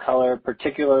additional color,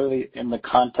 particularly in the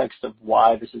context of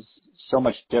why this is so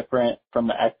much different from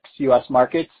the ex-U.S.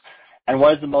 markets? And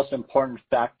what is the most important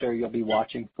factor you'll be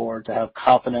watching for to have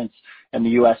confidence in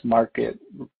the U.S. market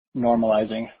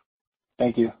normalizing?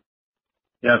 Thank you.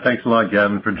 Yeah, thanks a lot,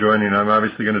 Gavin, for joining. I'm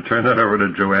obviously going to turn that over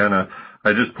to Johanna.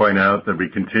 I just point out that we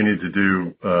continue to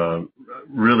do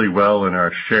really well in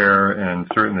our share and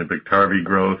certainly Biktarvy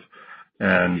growth,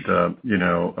 and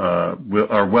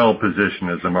are well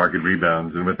positioned as the market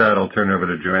rebounds. And with that, I'll turn it over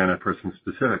to Johanna for some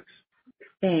specifics.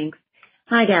 Thanks.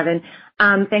 Hi, Gavin.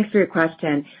 Thanks for your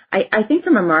question. I think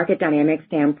from a market dynamic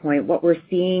standpoint, what we're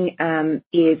seeing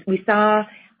is we saw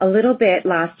a little bit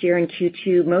last year in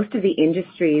Q2. Most of the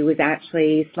industry was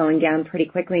actually slowing down pretty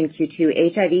quickly in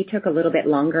Q2. HIV took a little bit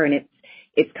longer, and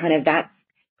it's kind of that's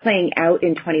playing out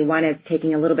in 21 as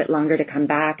taking a little bit longer to come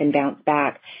back and bounce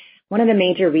back. One of the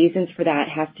major reasons for that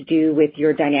has to do with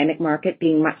your dynamic market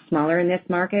being much smaller in this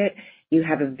market. You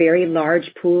have a very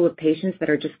large pool of patients that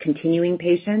are just continuing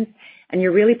patients, and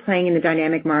you're really playing in the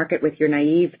dynamic market with your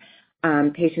naive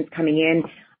patients coming in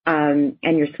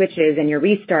and your switches and your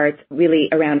restarts really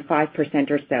around 5%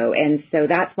 or so. And so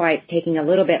that's why it's taking a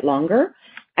little bit longer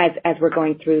as we're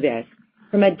going through this.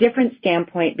 From a different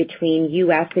standpoint between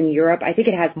U.S. and Europe, I think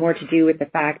it has more to do with the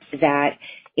fact that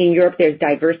in Europe there's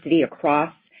diversity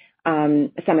across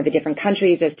some of the different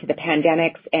countries as to the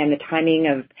pandemics and the timing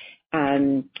of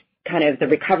kind of the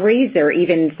recoveries or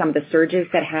even some of the surges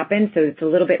that happen. So it's a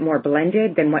little bit more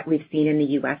blended than what we've seen in the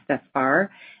U.S. thus far.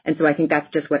 And so I think that's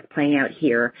just what's playing out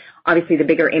here. Obviously, the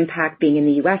bigger impact being in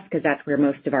the U.S. because that's where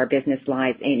most of our business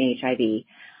lies in HIV.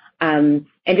 And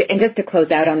just to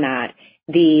close out on that,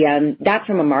 that's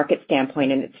from a market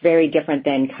standpoint, and it's very different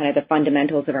than kind of the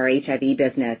fundamentals of our HIV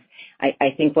business.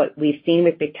 I think what we've seen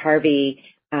with Biktarvy,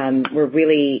 we're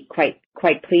really quite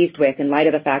pleased with in light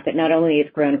of the fact that not only it's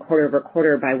grown quarter over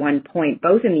quarter by 1 point,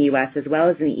 both in the U.S. as well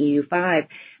as in the EU5,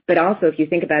 but also if you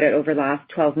think about it over the last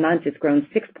 12 months, it's grown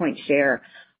 6-point share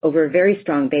over a very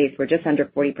strong base. We're just under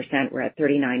 40%. We're at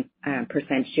 39%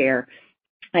 share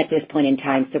at this point in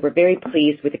time. So we're very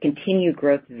pleased with the continued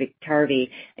growth of Biktarvy,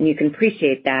 and you can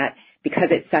appreciate that because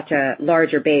it's such a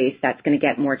larger base, that's going to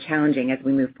get more challenging as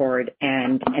we move forward.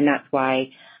 And that's why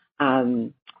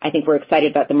I think we're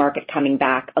excited about the market coming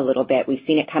back a little bit. We've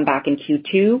seen it come back in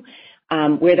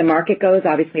Q2. Where the market goes,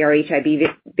 obviously our HIV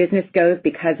business goes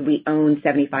because we own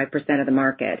 75% of the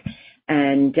market.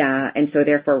 And so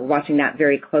therefore we're watching that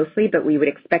very closely, but we would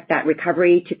expect that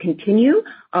recovery to continue,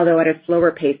 although at a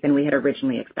slower pace than we had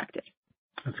originally expected.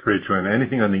 That's great, Joanna.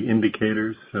 Anything on the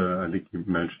indicators? I think you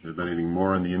mentioned, is there anything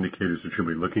more on the indicators that you'll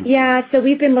be looking for? Yeah, so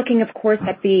we've been looking, of course,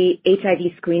 at the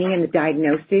HIV screening and the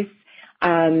diagnosis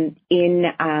in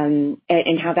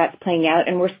how that's playing out,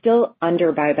 and we're still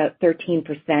under by about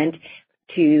 13%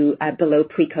 to below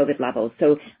pre-COVID levels.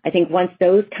 So I think once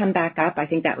those come back up, I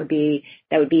think that would be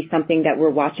something that we're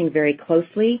watching very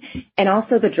closely, and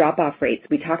also the drop-off rates.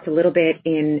 We talked a little bit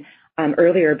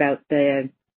earlier about the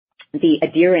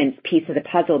adherence piece of the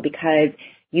puzzle because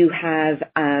you have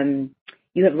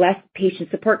less patient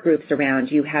support groups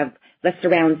around. You have less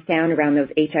surround sound around those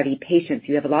HIV patients.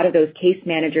 You have a lot of those case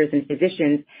managers and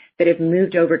physicians that have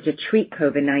moved over to treat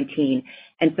COVID-19,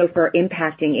 and so for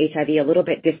impacting HIV a little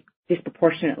bit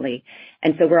disproportionately.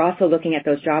 And so we're also looking at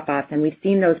those drop-offs, and we've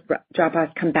seen those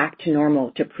drop-offs come back to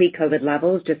normal, to pre-COVID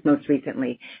levels just most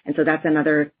recently. And so that's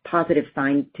another positive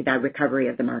sign to that recovery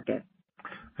of the market.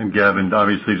 And Gavin,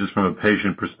 obviously just from a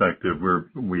patient perspective,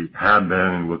 we have been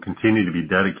and will continue to be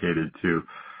dedicated to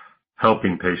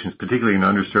helping patients, particularly in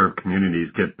underserved communities,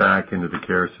 get back into the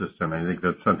care system. I think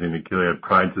that's something that Gilead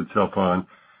prides itself on,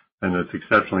 and it's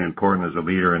exceptionally important as a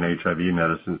leader in HIV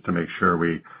medicines to make sure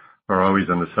we are always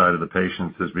on the side of the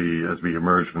patients as we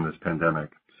emerge from this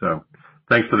pandemic. So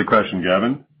thanks for the question,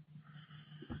 Gavin.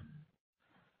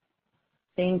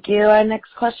 Thank you. Our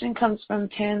next question comes from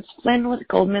Terence Flynn with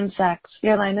Goldman Sachs.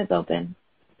 Your line is open.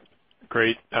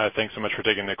 Great. Thanks so much for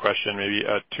taking the question. Maybe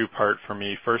a two-part for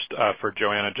me. First, for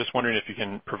Joanna, just wondering if you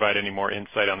can provide any more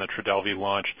insight on the Trodelvy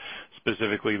launch,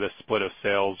 specifically the split of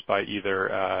sales by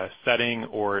either setting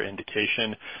or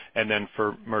indication. And then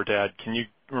for Merdad, can you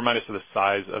remind us of the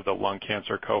size of the lung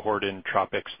cancer cohort in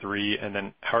TROPiCS-3, and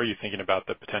then how are you thinking about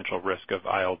the potential risk of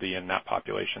ILD in that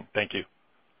population? Thank you.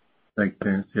 Thanks,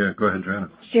 Terence. Yeah, go ahead, Joanna.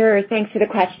 Sure. Thanks for the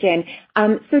question.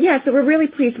 So we're really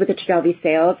pleased with the Trodelvy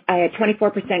sales.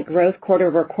 24% growth quarter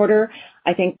over quarter,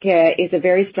 I think, is a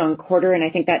very strong quarter, and I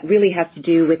think that really has to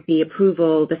do with the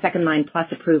approval, the second-line plus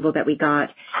approval that we got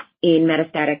in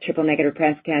metastatic triple-negative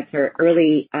breast cancer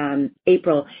early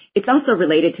April. It's also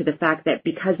related to the fact that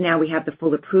because now we have the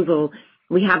full approval,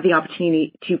 we have the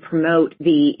opportunity to promote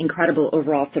the incredible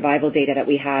overall survival data that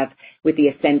we have with the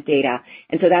ASCENT data.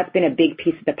 And so that's been a big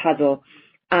piece of the puzzle.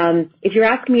 If you're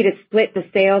asking me to split the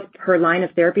sales per line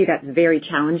of therapy, that's very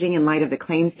challenging in light of the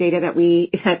claims data that we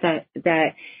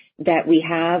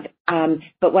have.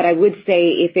 But what I would say,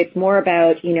 if it's more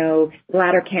about,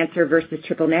 bladder cancer versus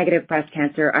triple-negative breast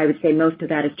cancer, I would say most of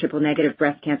that is triple-negative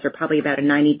breast cancer, probably about a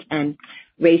 90-10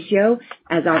 ratio,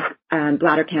 as our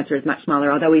bladder cancer is much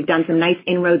smaller, although we've done some nice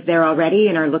inroads there already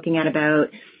and are looking at about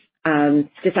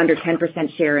just under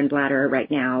 10% share in bladder right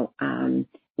now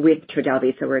with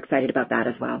Trodelvy, so we're excited about that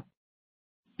as well.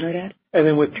 Merdad? And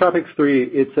then with TROPiCS-3,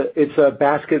 it's a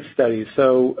basket study.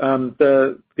 So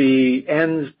the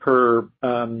ends per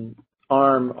arm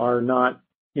are not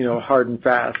hard and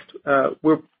fast.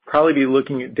 We'll probably be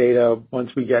looking at data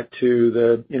once we get to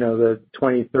the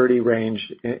 20-30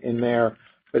 range in there,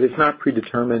 but it's not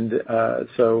predetermined.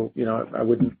 So I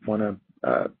wouldn't want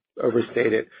to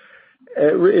overstate it.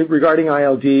 Regarding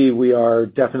ILD, we are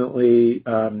definitely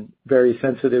very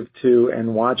sensitive to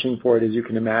and watching for it, as you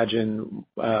can imagine.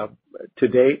 To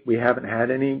date, we haven't had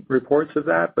any reports of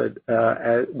that, but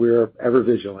we're ever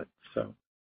vigilant. So,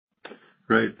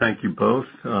 great, thank you both.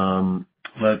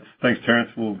 Thanks, Terrence.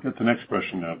 We'll get the next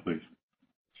question now, please.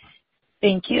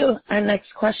 Thank you. Our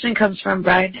next question comes from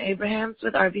Brian Abrahams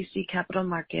with RBC Capital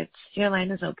Markets. Your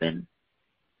line is open.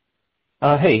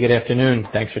 Hey, good afternoon.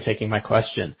 Thanks for taking my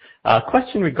question.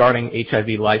 Question regarding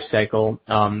HIV life cycle.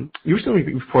 You recently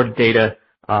reported data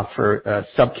for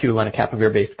sub-Q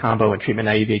lenacapavir-based combo and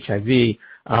treatment-naive HIV.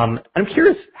 I'm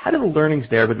curious, how do the learnings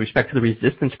there with respect to the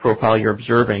resistance profile you're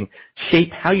observing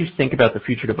shape how you think about the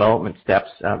future development steps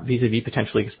vis-a-vis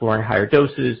potentially exploring higher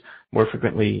doses, more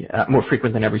frequent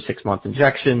than every 6-month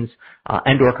injections,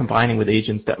 and/or combining with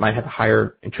agents that might have a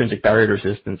higher intrinsic barrier to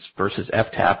resistance versus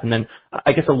FTAP? And then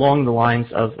I guess along the lines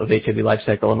of HIV life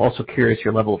cycle, I'm also curious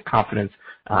your level of confidence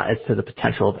as to the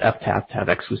potential of FTAP to have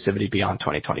exclusivity beyond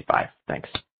 2025. Thanks.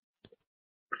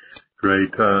 Great.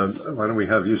 Why don't we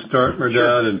have you start, Merdad,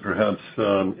 sure. And perhaps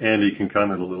Andy can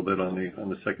comment a little bit on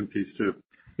the second piece too.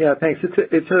 Yeah, thanks.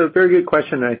 It's a very good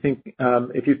question. I think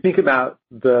if you think about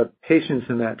the patients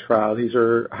in that trial, these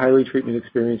are highly treatment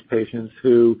experienced patients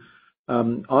who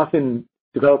often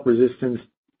develop resistance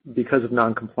because of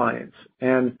noncompliance.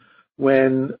 And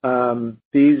when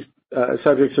these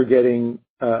subjects are getting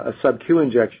a sub-Q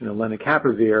injection of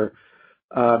lenacapavir,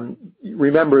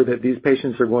 remember that these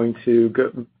patients are going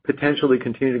to potentially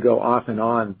continue to go off and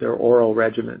on their oral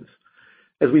regimens.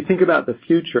 As we think about the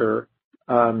future,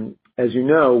 as you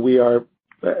know, we are,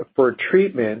 for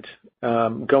treatment,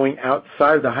 going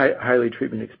outside the highly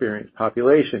treatment experienced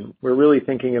population. We're really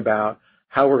thinking about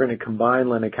how we're going to combine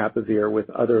lenacapavir with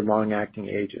other long-acting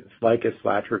agents like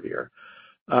islatravir.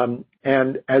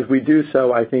 And as we do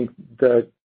so, I think the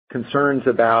concerns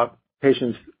about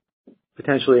patients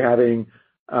potentially having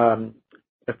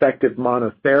effective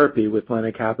monotherapy with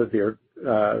lenacapavir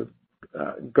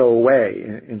go away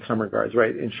in some regards,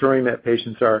 right? Ensuring that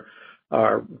patients are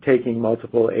taking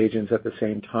multiple agents at the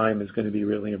same time is going to be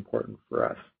really important for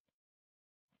us.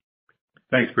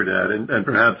 Thanks, Merdad. And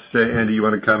perhaps, Andy, you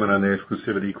want to comment on the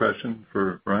exclusivity question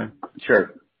for Brian?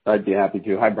 Sure. I'd be happy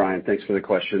to. Hi, Brian. Thanks for the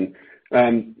question.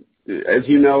 As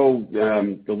you know,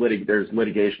 there's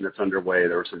litigation that's underway.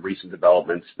 There were some recent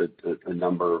developments that a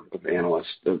number of analysts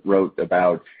wrote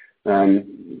about.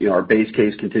 Our base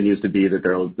case continues to be that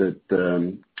there will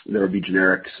be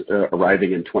generics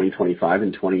arriving in 2025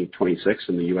 and 2026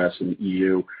 in the U.S. and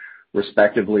EU,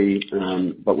 respectively.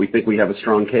 But we think we have a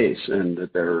strong case, and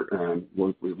that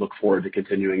we look forward to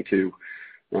continuing to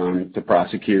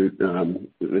prosecute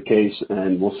the case,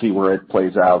 and we'll see where it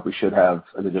plays out. We should have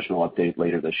an additional update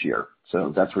later this year.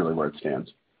 So that's really where it stands.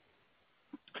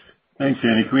 Thanks,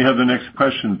 Andy. Can we have the next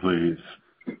question,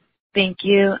 please? Thank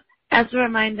you. As a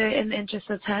reminder, in the interest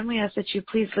of time, we ask that you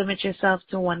please limit yourself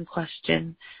to one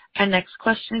question. Our next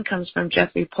question comes from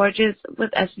Geoffrey Porges with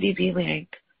SVB Leerink.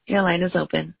 Your line is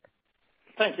open.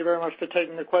 Thank you very much for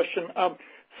taking the question.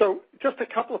 So just a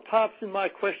couple of parts in my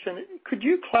question. Could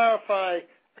you clarify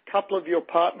a couple of your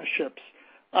partnerships?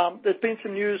 There's been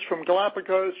some news from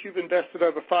Galapagos. You've invested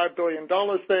over $5 billion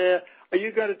there. Are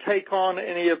you going to take on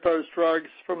any of those drugs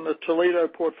from the Toledo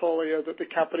portfolio that the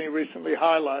company recently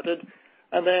highlighted?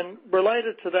 And then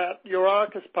related to that, your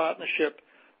Arcus partnership,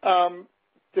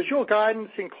 does your guidance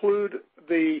include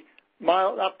the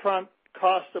mild upfront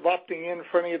cost of opting in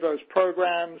for any of those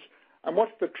programs? And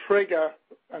what's the trigger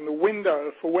and the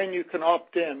window for when you can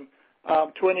opt in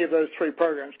to any of those three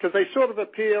programs? Because they sort of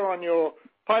appear on your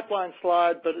pipeline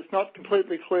slide, but it's not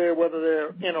completely clear whether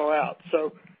they're in or out.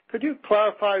 So could you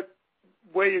clarify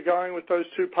where you're going with those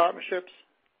two partnerships?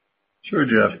 Sure,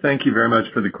 Jeff. Thank you very much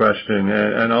for the question.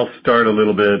 And I'll start a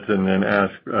little bit and then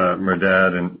ask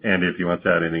Merdad and Andy if he wants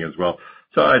to add anything as well.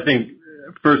 So I think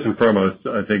first and foremost,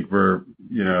 I think we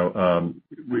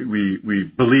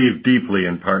believe deeply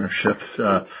in partnerships.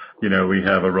 We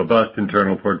have a robust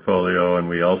internal portfolio, and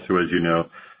we also, as you know,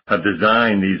 have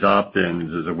designed these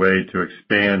opt-ins as a way to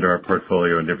expand our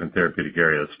portfolio in different therapeutic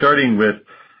areas. Starting with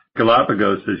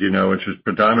Galapagos, as you know, which is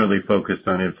predominantly focused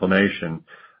on inflammation.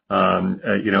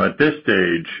 At this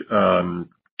stage,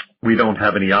 we don't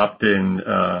have any opt-in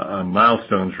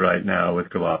milestones right now with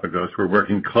Galapagos. We're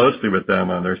working closely with them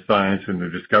on their science and their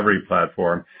discovery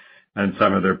platform and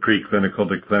some of their preclinical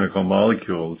to clinical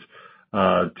molecules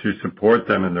to support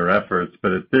them in their efforts.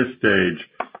 But at this stage,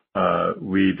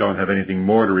 we don't have anything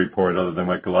more to report other than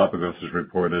what Galapagos has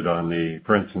reported on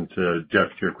for instance, Jeff,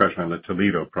 to your question on the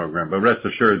Toledo program. But rest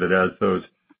assured that as those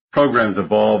programs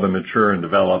evolve and mature and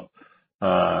develop,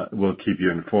 we'll keep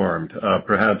you informed.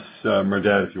 Perhaps,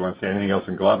 Merdad, if you want to say anything else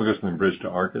on Galapagos and then bridge to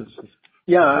Arcus.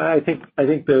 Yeah, I think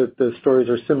the stories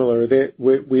are similar.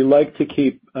 We like to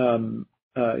keep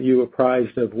you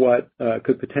apprised of what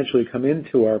could potentially come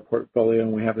into our portfolio,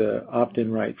 and we have the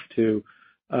opt-in rights to.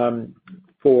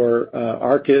 For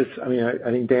Arcus,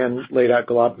 I think Dan laid out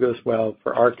Galapagos well.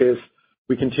 For Arcus,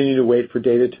 we continue to wait for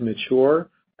data to mature,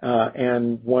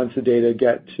 and once the data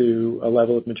get to a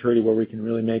level of maturity where we can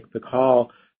really make the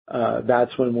call,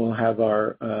 that's when we'll have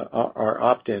our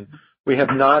opt-in. We have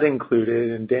not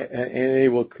included, and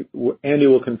Andy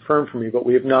will confirm for me, but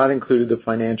we have not included the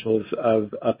financials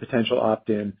of a potential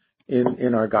opt-in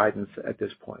in our guidance at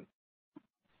this point.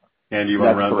 Andy, you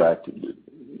want to run? That's correct.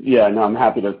 Yeah, no, I'm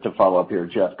happy to follow up here,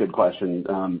 Jeff. Good question.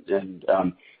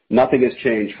 Nothing has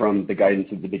changed from the guidance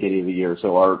at the beginning of the year.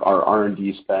 So our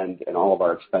R&D spend and all of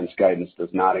our expense guidance does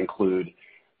not include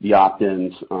the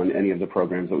opt-ins on any of the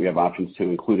programs that we have options to,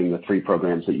 including the 3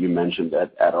 programs that you mentioned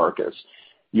at Arcus.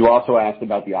 You also asked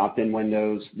about the opt-in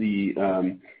windows. The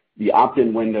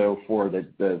opt-in window for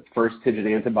the first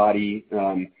TIGIT antibody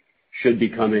should be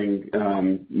coming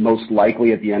most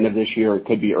likely at the end of this year. It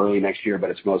could be early next year, but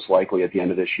it's most likely at the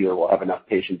end of this year. We'll have enough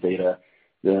patient data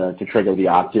to trigger the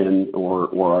opt-in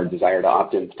or our desire to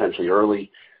opt-in potentially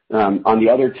early. On the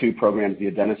other 2 programs,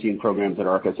 the adenosine programs at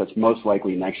Arcus, that's most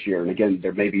likely next year. And again,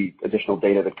 there may be additional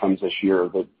data that comes this year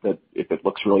that if it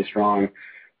looks really strong,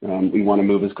 we want to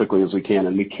move as quickly as we can,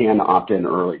 and we can opt in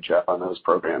early, Jeff, on those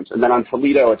programs. And then on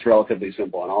Toledo, it's relatively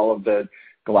simple. On all of the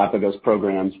Galapagos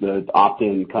programs, the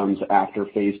opt-in comes after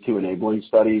phase 2 enabling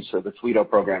studies, so the Toledo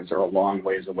programs are a long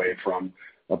ways away from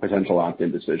a potential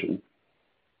opt-in decision.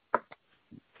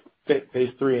 Phase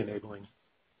 3 enabling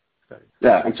studies.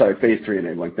 Yeah, I'm sorry, phase 3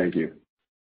 enabling. Thank you.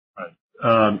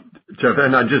 Right. Jeff,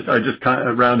 and I just kind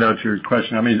of round out your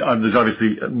question. There's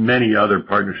obviously many other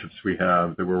partnerships we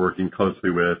have that we're working closely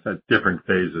with at different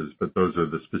phases, but those are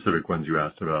the specific ones you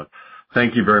asked about.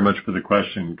 Thank you very much for the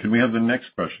question. Can we have the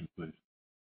next question, please?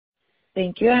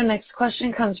 Thank you. Our next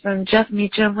question comes from Geoff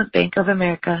Meacham with Bank of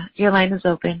America. Your line is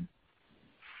open.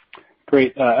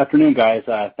 Great. Afternoon, guys.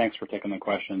 Thanks for taking the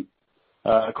question.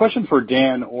 A question for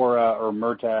Dan or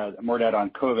Merdad on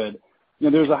COVID.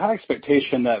 There's a high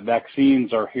expectation that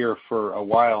vaccines are here for a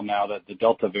while now, that the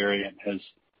Delta variant has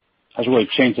really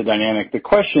changed the dynamic. The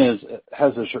question is,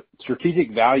 has the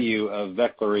strategic value of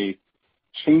Veklury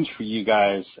changed for you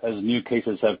guys as new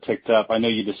cases have ticked up? I know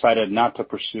you decided not to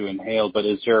pursue inhaled, but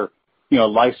is there a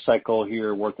life cycle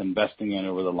here worth investing in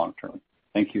over the long term?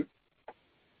 Thank you.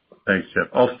 Thanks, Jeff.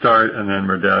 I'll start, and then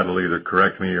Merdad will either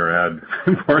correct me or add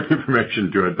more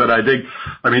information to it. But I think,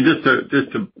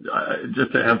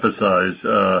 just to emphasize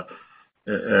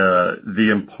the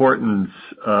importance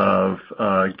of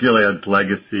Gilead's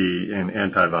legacy in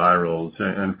antivirals,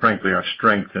 and frankly our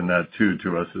strength in that too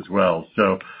to us as well.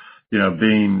 So,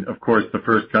 being, of course, the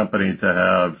first company to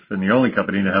have, and the only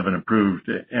company to have an approved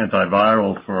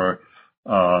antiviral for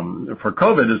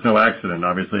COVID is no accident.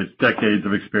 Obviously, it's decades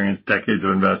of experience, decades of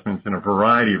investments in a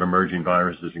variety of emerging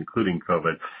viruses, including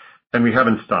COVID, and we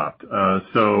haven't stopped.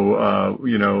 So,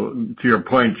 to your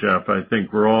point, Jeff, I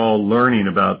think we're all learning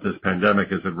about this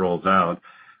pandemic as it rolls out,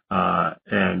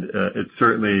 and it's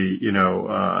certainly,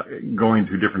 going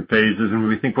through different phases, and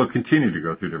we think we'll continue to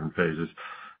go through different phases,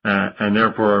 and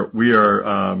therefore we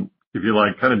are, if you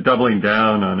like, kind of doubling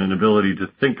down on an ability to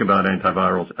think about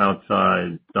antivirals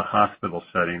outside the hospital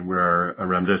setting where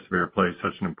remdesivir plays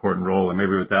such an important role. And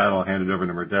maybe with that, I'll hand it over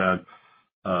to Merdad,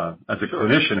 as a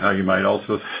clinician, how you might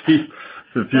also see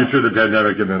the future of the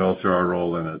pandemic and then also our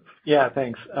role in it. Yeah,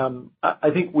 thanks. I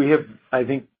think we have,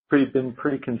 been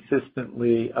pretty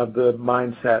consistently of the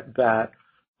mindset that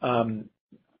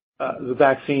the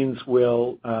vaccines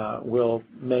will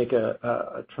make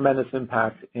a tremendous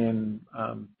impact in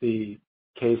the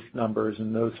case numbers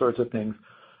and those sorts of things.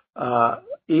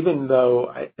 Even though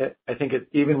I think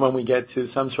even when we get to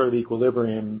some sort of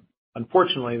equilibrium,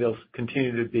 unfortunately, there'll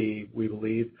continue to be, we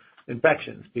believe,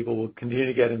 infections. People will continue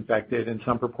to get infected, and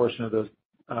some proportion of those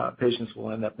patients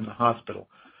will end up in the hospital.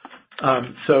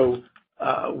 So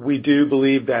we do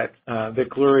believe that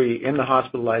Veklury in the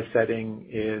hospitalized setting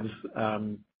is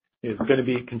going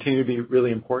to continue to be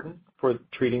really important for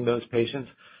treating those patients.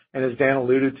 And as Dan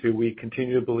alluded to, we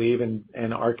continue to believe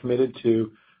and are committed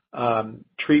to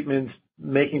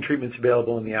making treatments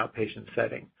available in the outpatient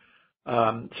setting.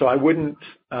 So I wouldn't,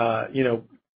 the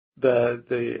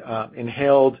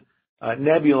inhaled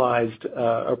nebulized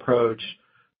approach,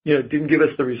 didn't give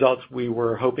us the results we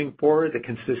were hoping for, the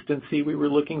consistency we were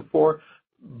looking for.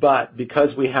 But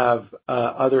because we have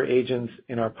other agents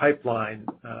in our pipeline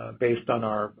based on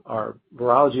our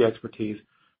virology expertise,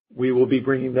 we will be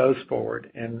bringing those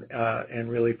forward and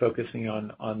really focusing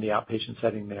on the outpatient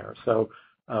setting there. So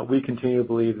we continue to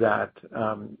believe that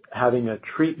having a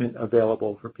treatment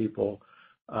available for people,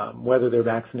 whether they're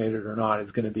vaccinated or not,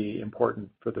 is going to be important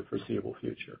for the foreseeable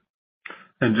future.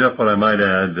 And Jeff, what I might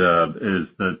add is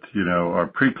that, our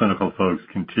preclinical folks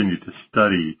continue to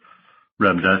study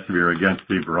remdesivir against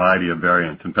a variety of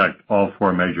variants. In fact, all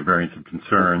 4 major variants of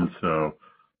concern, so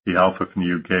the Alpha from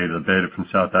the UK, the Beta from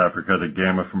South Africa, the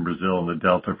Gamma from Brazil, and the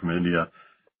Delta from India,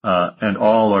 and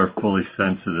all are fully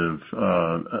sensitive,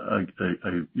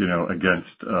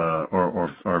 against,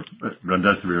 or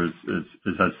remdesivir is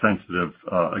as sensitive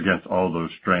against all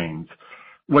those strains.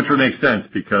 Which would make sense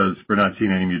because we're not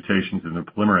seeing any mutations in the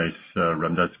polymerase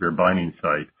remdesivir binding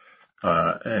site.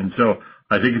 And so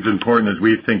I think it's important as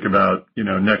we think about,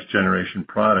 next generation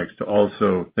products to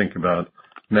also think about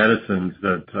medicines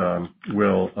that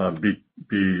will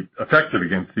be effective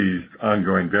against these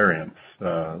ongoing variants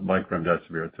like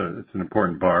remdesivir. It's an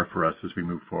important bar for us as we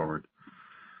move forward.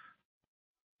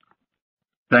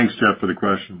 Thanks, Jeff, for the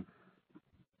question.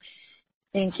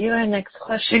 Thank you. Our next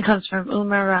question comes from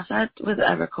Umar Raffat with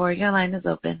Evercore. Your line is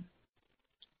open.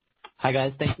 Hi,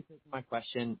 guys. Thank you for taking my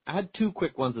question. I had 2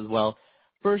 quick ones as well.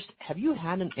 First, have you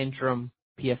had an interim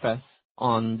PFS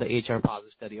on the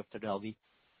HR-positive study of Trodelvy?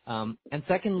 And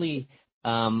secondly,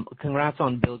 congrats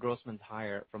on Bill Grossman's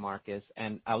hire from Arcus.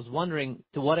 And I was wondering,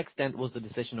 to what extent was the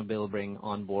decision of Bill bring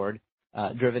on board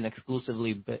driven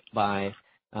exclusively by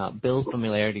Bill's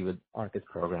familiarity with Arcus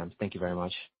programs? Thank you very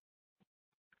much.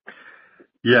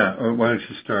 Yeah. Why don't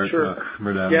you start, Sure.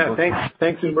 Merdad? Yeah,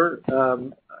 thanks, Umar.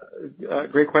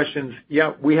 Great questions.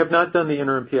 Yeah, we have not done the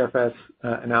interim PFS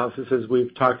analysis as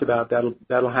we've talked about.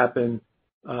 That'll happen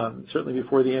certainly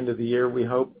before the end of the year, we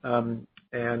hope. And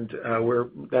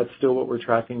that's still what we're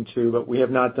tracking to, but we have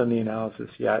not done the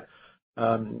analysis yet.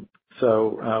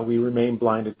 So we remain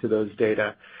blinded to those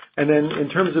data. And then in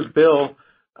terms of Bill,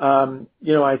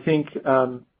 I think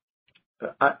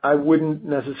I wouldn't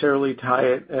necessarily tie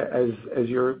it as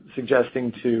you're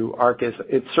suggesting to Arcus.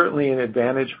 It's certainly an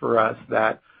advantage for us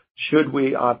that should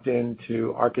we opt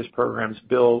into Arcus programs,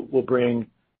 Bill will bring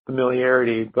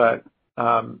familiarity. But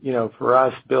for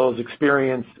us, Bill's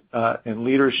experience and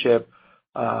leadership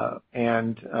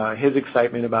and his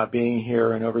excitement about being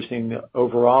here and overseeing the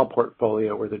overall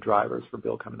portfolio were the drivers for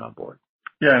Bill coming on board.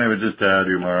 Yeah, and I would just add,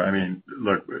 Umar, I mean,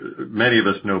 look, many of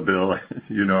us know Bill,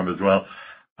 you know him as well.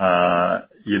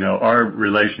 Our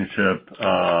relationship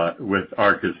with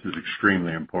Arcus is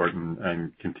extremely important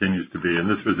and continues to be. And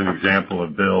this was an example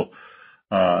of Bill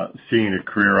seeing a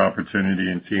career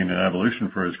opportunity and seeing an evolution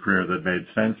for his career that made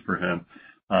sense for him.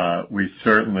 We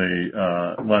certainly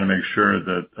want to make sure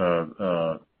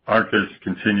that Arcus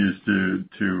continues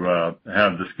to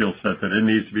have the skill set that it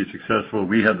needs to be successful.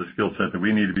 We have the skill set that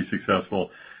we need to be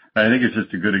successful. And I think it's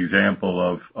just a good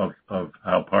example of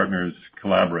how partners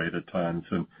collaborate at times.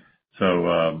 And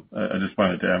so I just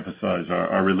wanted to emphasize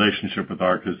our relationship with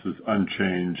Arcus is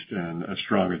unchanged and as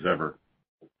strong as ever.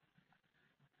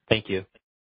 Thank you.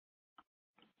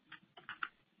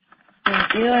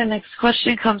 Thank you. Our next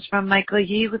question comes from Michael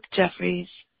Yee with Jefferies.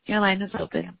 Your line is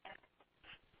open.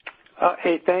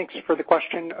 Hey, thanks for the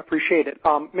question. Appreciate it.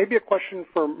 Maybe a question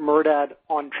for Merdad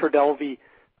on Trodelvy,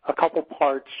 a couple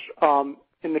parts.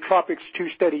 In the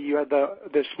TROPiCS-02 study, you had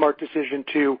the smart decision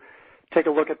to take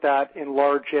a look at that,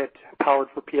 enlarge it, powered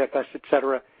for PFS, et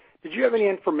cetera. Did you have any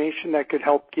information that could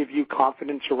help give you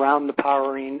confidence around the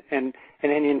powering and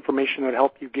any information that would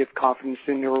help you give confidence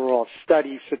in your overall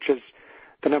study, such as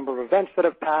the number of events that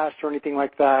have passed or anything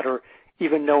like that, or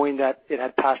even knowing that it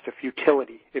had passed a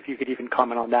futility, if you could even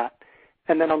comment on that?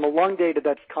 And then on the lung data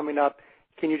that's coming up,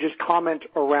 can you just comment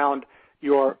around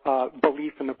your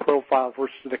belief in the profile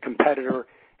versus the competitor?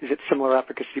 Is it similar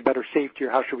efficacy, better safety,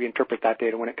 or how should we interpret that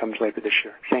data when it comes later this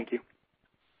year? Thank you.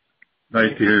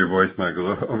 Nice to hear your voice,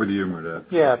 Michael. Over to you, Merdad.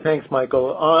 Yeah, thanks,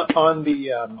 Michael. On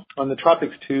the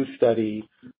TROPiCS-02 study,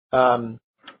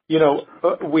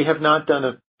 we have not done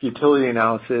a futility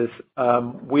analysis.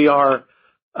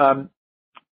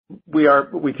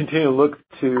 We continue to look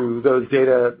to those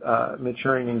data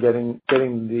maturing and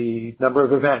getting the number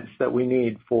of events that we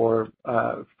need for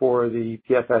the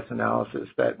PFS analysis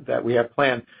that we have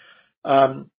planned.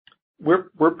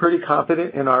 we're pretty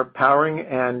confident in our powering,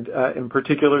 and in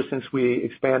particular, since we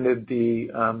expanded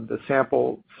the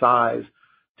sample size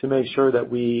to make sure that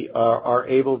we are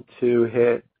able to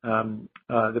hit the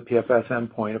PFS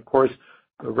endpoint. Of course,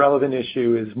 the relevant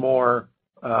issue is more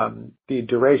the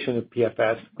duration of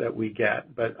PFS that we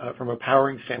get, but from a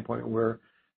powering standpoint, we're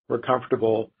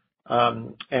comfortable,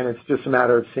 and it's just a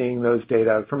matter of seeing those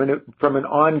data. From an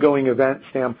ongoing event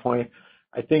standpoint,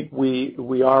 I think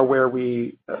we are where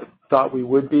we thought we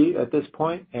would be at this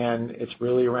point, and it's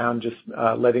really around just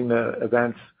letting the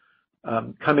events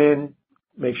come in,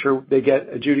 make sure they get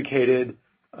adjudicated.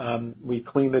 We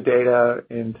clean the data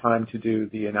in time to do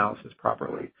the analysis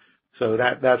properly. So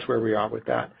that's where we are with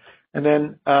that. And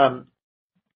then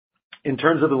in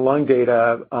terms of the lung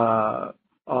data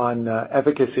on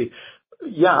efficacy,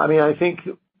 yeah, I mean, I think,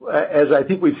 as I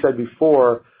think we've said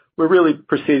before, we're really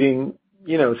proceeding,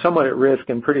 somewhat at risk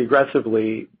and pretty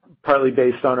aggressively, partly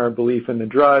based on our belief in the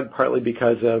drug, partly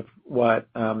because of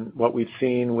what we've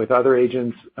seen with other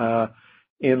agents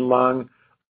in lung,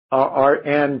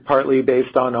 and partly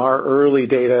based on our early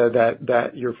data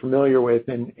that you're familiar with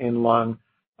in lung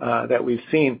that we've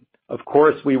seen. Of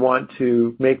course, we want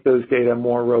to make those data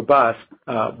more robust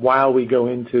while we go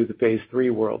into the phase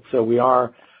 3 world. So we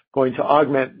are going to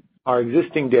augment our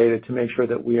existing data to make sure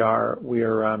that we are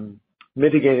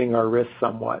mitigating our risk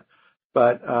somewhat.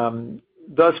 But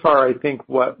thus far, I think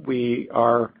what we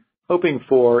are hoping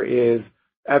for is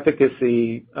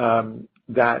efficacy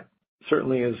that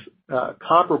certainly is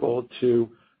comparable to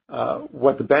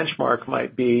what the benchmark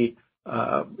might be,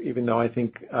 even though I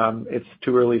think it's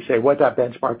too early to say what that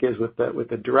benchmark is with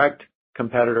the direct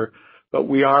competitor. But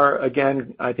we are,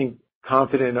 again, I think,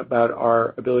 confident about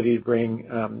our ability to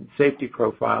bring safety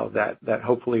profile that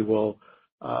hopefully will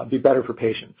be better for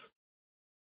patients.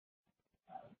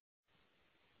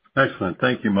 Excellent.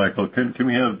 Thank you, Michael. Can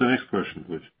we have the next question,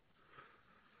 please?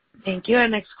 Thank you. Our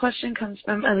next question comes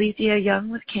from Alethia Young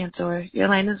with Cantor. Your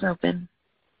line is open.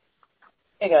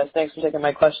 Hey, guys. Thanks for taking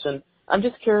my question. I'm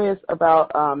just curious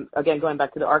about, again, going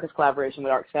back to the Arcus collaboration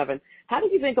with ARC-7, how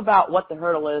did you think about what the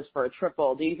hurdle is for a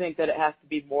triple? Do you think that it has to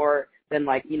be more than,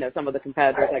 some of the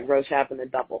competitors like Roche have in the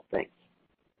double? Thanks.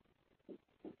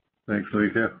 Thanks,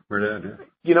 Alethia. Merdad?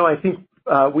 I think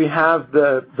we have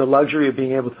the luxury of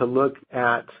being able to look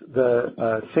at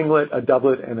the singlet, a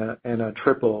doublet, and a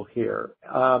triple here.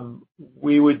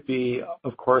 We would be,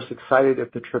 of course, excited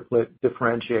if the triplet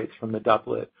differentiates from the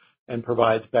doublet and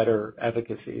provides better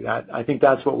efficacy. I think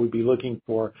that's what we'd be looking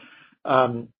for.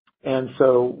 And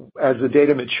so as the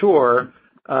data mature,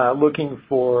 looking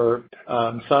for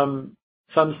some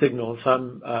signal,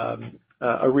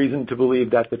 a reason to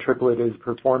believe that the triplet is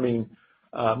performing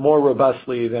more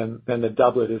robustly than the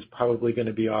doublet is probably going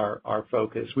to be our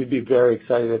focus. We'd be very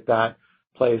excited if that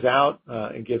plays out.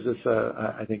 It gives us,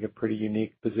 I think, a pretty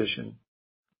unique position.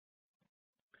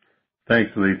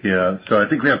 Thanks, Alethia. So I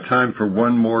think we have time for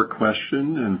one more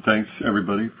question, and thanks,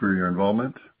 everybody, for your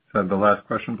involvement. Have the last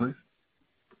question, please.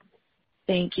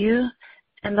 Thank you.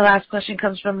 And the last question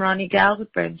comes from Ronny Gal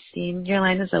with Bernstein. Your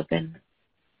line is open.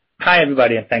 Hi,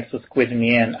 everybody, and thanks for squeezing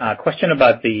me in. Question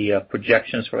about the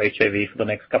projections for HIV for the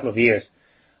next couple of years.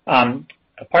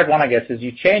 Part one, I guess, is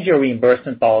you change your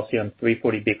reimbursement policy on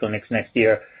 340B clinics next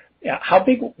year. How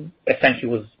big,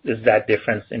 essentially, is that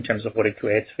difference in terms of what it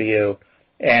creates for you?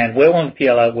 And where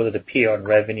will it appear on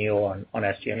revenue or on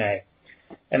SG&A?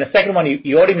 And the second one,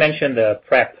 you already mentioned the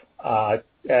PrEP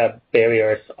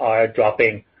barriers are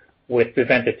dropping with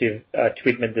preventative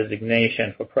treatment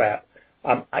designation for PrEP.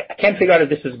 I can't figure out if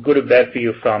this is good or bad for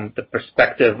you from the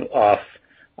perspective of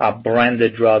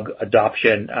branded drug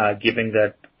adoption, given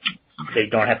that they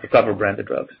don't have to cover branded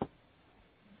drugs.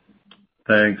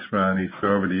 Thanks, Ronny. So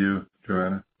over to you,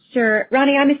 Joanna. Sure.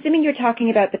 Ronny, I'm assuming you're talking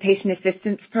about the patient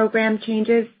assistance program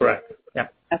changes? Correct. Yeah.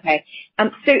 Okay.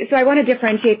 So I want to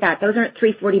differentiate that. Those aren't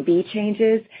 340B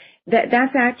changes.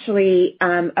 That's actually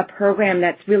a program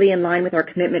that's really in line with our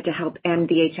commitment to help end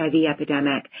the HIV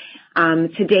epidemic.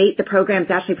 To date, the program's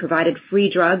actually provided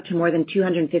free drug to more than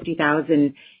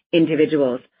 250,000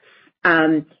 individuals.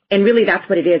 And really that's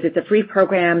what it is. It's a free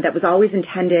program that was always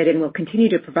intended and will continue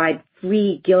to provide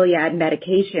free Gilead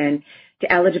medication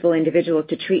to eligible individuals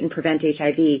to treat and prevent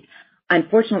HIV.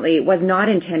 Unfortunately, it was not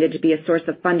intended to be a source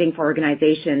of funding for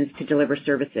organizations to deliver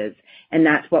services. And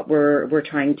that's what we're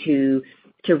trying to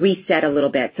reset a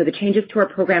little bit. So the changes to our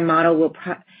program model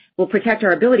will protect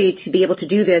our ability to be able to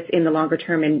do this in the longer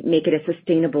term and make it a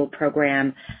sustainable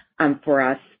program for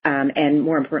us and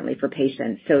more importantly for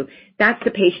patients. So that's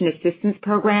the patient assistance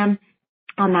program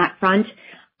on that front.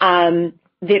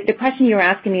 The question you're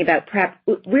asking me about PrEP,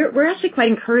 we're actually quite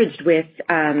encouraged with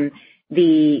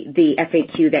the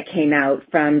FAQ that came out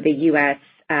from the U.S.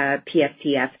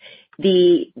 PSTF.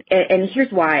 And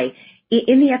here's why.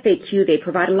 In the FAQ, they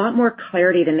provide a lot more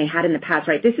clarity than they had in the past,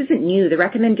 right? This isn't new. The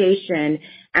recommendation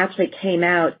actually came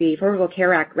out, the Affordable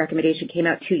Care Act recommendation came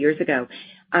out 2 years ago.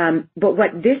 But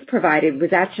what this provided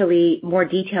was actually more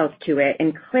details to it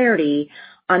and clarity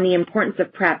on the importance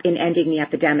of PrEP in ending the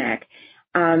epidemic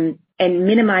and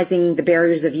minimizing the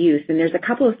barriers of use. And there's a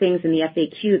couple of things in the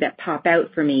FAQ that pop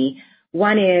out for me.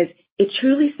 One is it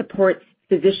truly supports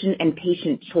physician and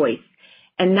patient choice.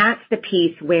 And that's the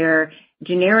piece where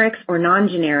generics or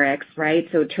non-generics, right?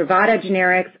 So Truvada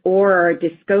generics or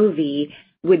Descovy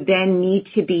would then need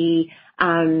to be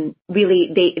really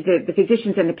the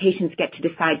physicians and the patients get to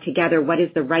decide together what is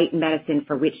the right medicine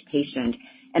for which patient.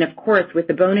 And of course, with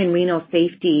the bone and renal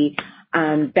safety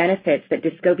benefits that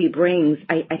Descovy brings,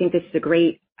 I think this is a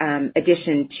great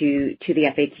addition to the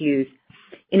FAQs.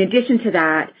 In addition to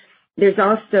that, there's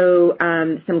also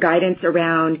some guidance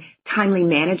around timely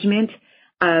management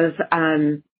of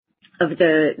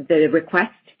the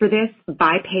request for this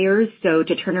by payers, so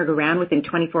to turn it around within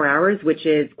 24 hours, which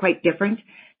is quite different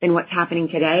than what's happening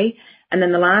today. And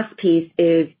then the last piece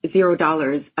is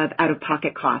 $0 of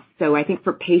out-of-pocket costs. So I think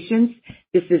for patients,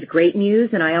 this is great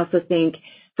news, and I also think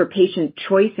for patient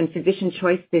choice and physician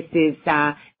choice, this is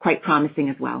quite promising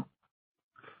as well.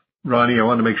 Ronnie, I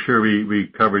want to make sure we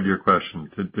covered your question.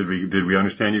 Did we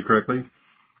understand you correctly?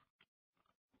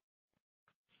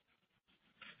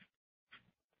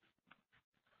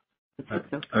 I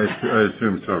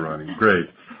assume so, Ronnie. Great.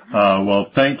 Well,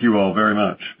 thank you all very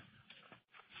much.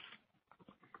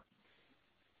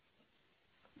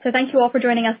 So thank you all for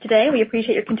joining us today. We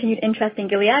appreciate your continued interest in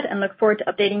Gilead and look forward to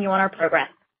updating you on our progress.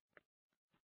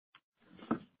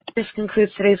 This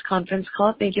concludes today's conference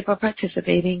call. Thank you for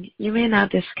participating. You may now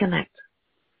disconnect.